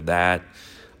after that,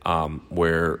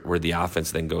 where the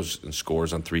offense then goes and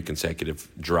scores on 3 consecutive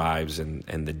drives,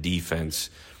 and the defense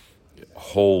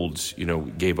holds,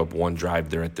 gave up 1 drive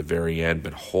there at the very end,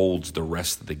 but holds the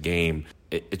rest of the game.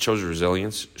 It shows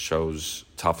resilience, shows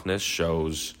toughness,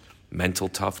 shows mental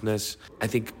toughness. I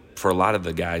think for a lot of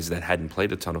the guys that hadn't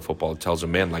played a ton of football, it tells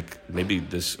them, man, like maybe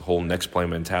this whole next play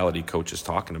mentality coach is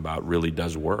talking about really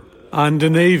does work. On to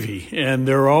Navy, and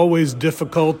they're always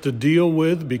difficult to deal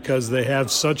with because they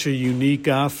have such a unique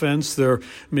offense. They're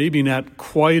maybe not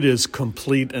quite as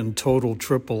complete and total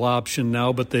triple option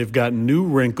now, but they've got new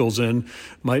wrinkles in,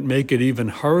 might make it even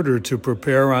harder to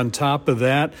prepare. On top of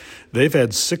that, they've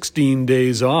had 16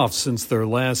 days off since their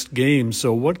last game,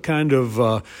 so what kind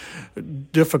of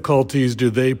difficulties do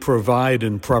they provide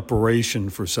in preparation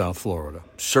for South Florida?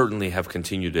 Certainly have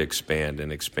continued to expand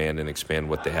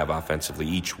what they have offensively.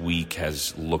 Each week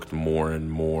has looked more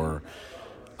and more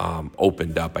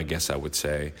opened up, I guess I would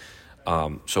say.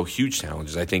 So huge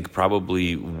challenges. I think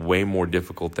probably way more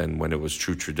difficult than when it was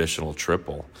true traditional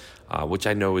triple, which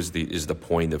I know is the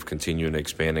point of continuing to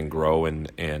expand and grow.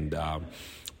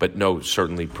 But no,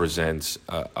 certainly presents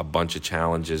a bunch of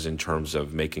challenges in terms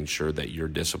of making sure that you're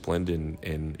disciplined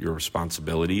in your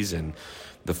responsibilities, and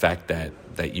the fact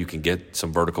that you can get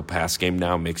some vertical pass game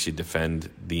now makes you defend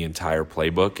the entire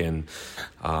playbook, and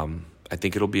I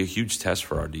think it'll be a huge test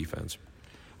for our defense.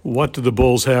 What do the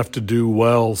Bulls have to do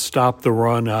well? Stop the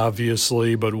run,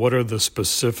 obviously, but what are the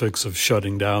specifics of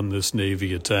shutting down this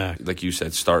Navy attack? Like you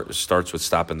said, starts with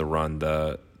stopping the run,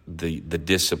 the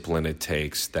discipline it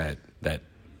takes, that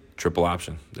triple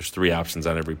option. There's 3 options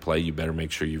on every play. You better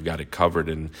make sure you've got it covered,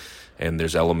 and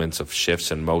there's elements of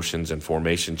shifts and motions and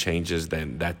formation changes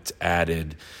then that's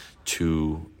added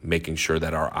to making sure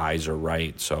that our eyes are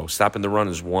right. So stopping the run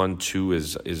is 1. 2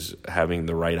 is having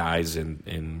the right eyes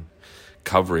in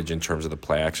coverage in terms of the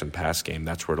play action pass game.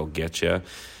 That's where it'll get you,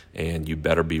 and you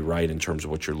better be right in terms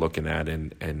of what you're looking at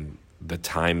and the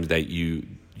time that you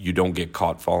don't get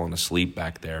caught falling asleep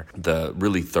back there. The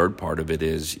really third part of it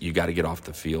is you got to get off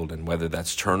the field, and whether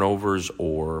that's turnovers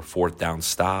or 4th down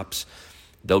stops,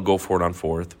 they'll go for it on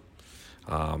 4th.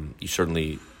 You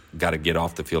certainly got to get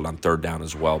off the field on third down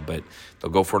as well, but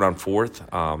they'll go for it on fourth.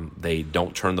 They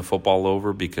don't turn the football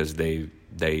over because they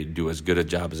do as good a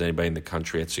job as anybody in the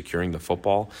country at securing the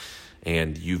football,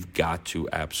 and you've got to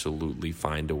absolutely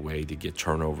find a way to get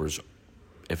turnovers.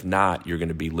 If not, you're going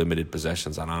to be limited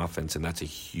possessions on offense, and that's a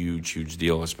huge, huge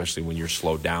deal, especially when you're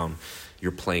slowed down.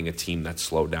 You're playing a team that's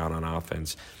slowed down on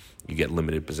offense. You get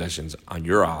limited possessions on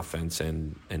your offense,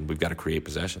 and we've got to create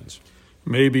possessions.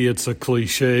 Maybe it's a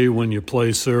cliche when you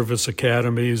play service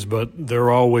academies, but they're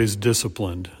always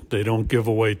disciplined. They don't give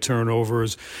away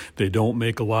turnovers. They don't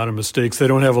make a lot of mistakes. They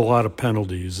don't have a lot of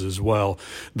penalties as well.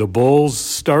 The Bulls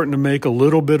starting to make a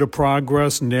little bit of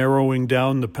progress, narrowing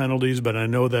down the penalties, but I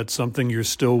know that's something you're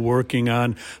still working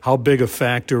on. How big a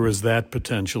factor is that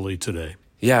potentially today?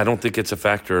 Yeah, I don't think it's a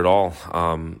factor at all.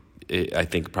 I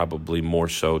think probably more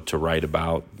so to write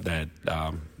about that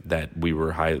we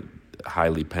were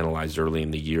highly penalized early in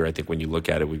the year. I think when you look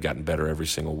at it, we've gotten better every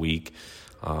single week.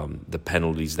 The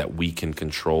penalties that we can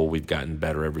control, we've gotten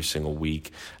better every single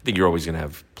week. I think you're always going to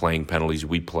have playing penalties.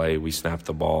 We snap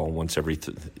the ball once every,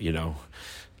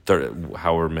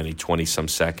 however many, 20-some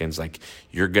seconds. Like,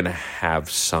 you're going to have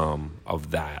some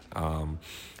of that.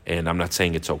 And I'm not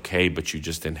saying it's okay, but you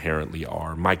just inherently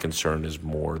are. My concern is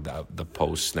more the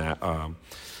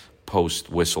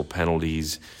post-whistle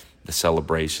penalties, the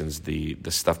celebrations, the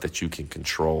stuff that you can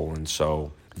control. And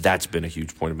so that's been a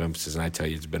huge point of emphasis, and I tell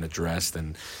you, it's been addressed,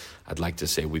 and I'd like to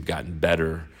say we've gotten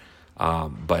better.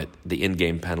 But the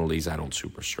in-game penalties, I don't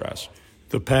super stress.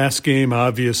 The pass game,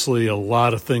 obviously, a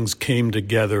lot of things came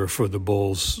together for the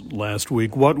Bulls last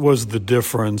week. What was the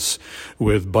difference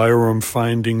with Byrum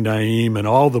finding Naeem and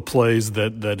all the plays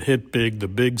that hit big, the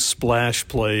big splash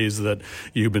plays that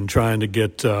you've been trying to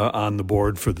get on the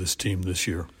board for this team this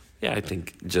year? Yeah, I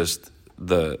think just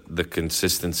the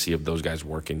consistency of those guys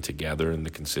working together and the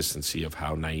consistency of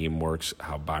how Naeem works,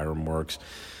 how Byrum works.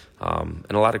 And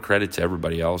a lot of credit to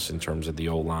everybody else in terms of the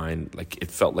O-line. Like,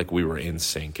 it felt like we were in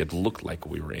sync. It looked like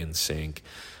we were in sync,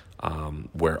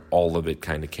 where all of it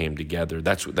kind of came together.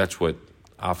 That's what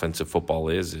offensive football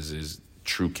is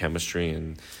true chemistry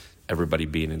and everybody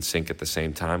being in sync at the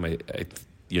same time.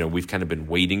 We've kind of been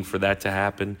waiting for that to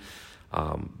happen,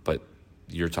 but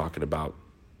you're talking about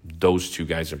those two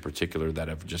guys in particular that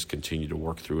have just continued to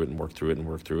work through it.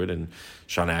 And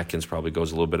Sean Atkins probably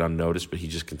goes a little bit unnoticed, but he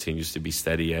just continues to be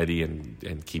steady Eddie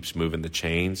and keeps moving the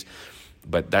chains.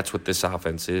 But that's what this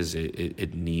offense is.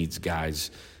 It needs guys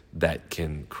that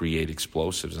can create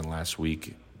explosives. And last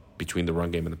week, between the run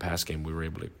game and the pass game, we were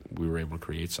able to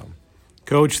create some.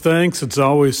 Coach, thanks. It's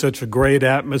always such a great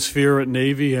atmosphere at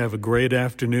Navy. Have a great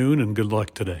afternoon and good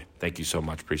luck today. Thank you so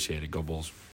much. Appreciate it. Go Bulls.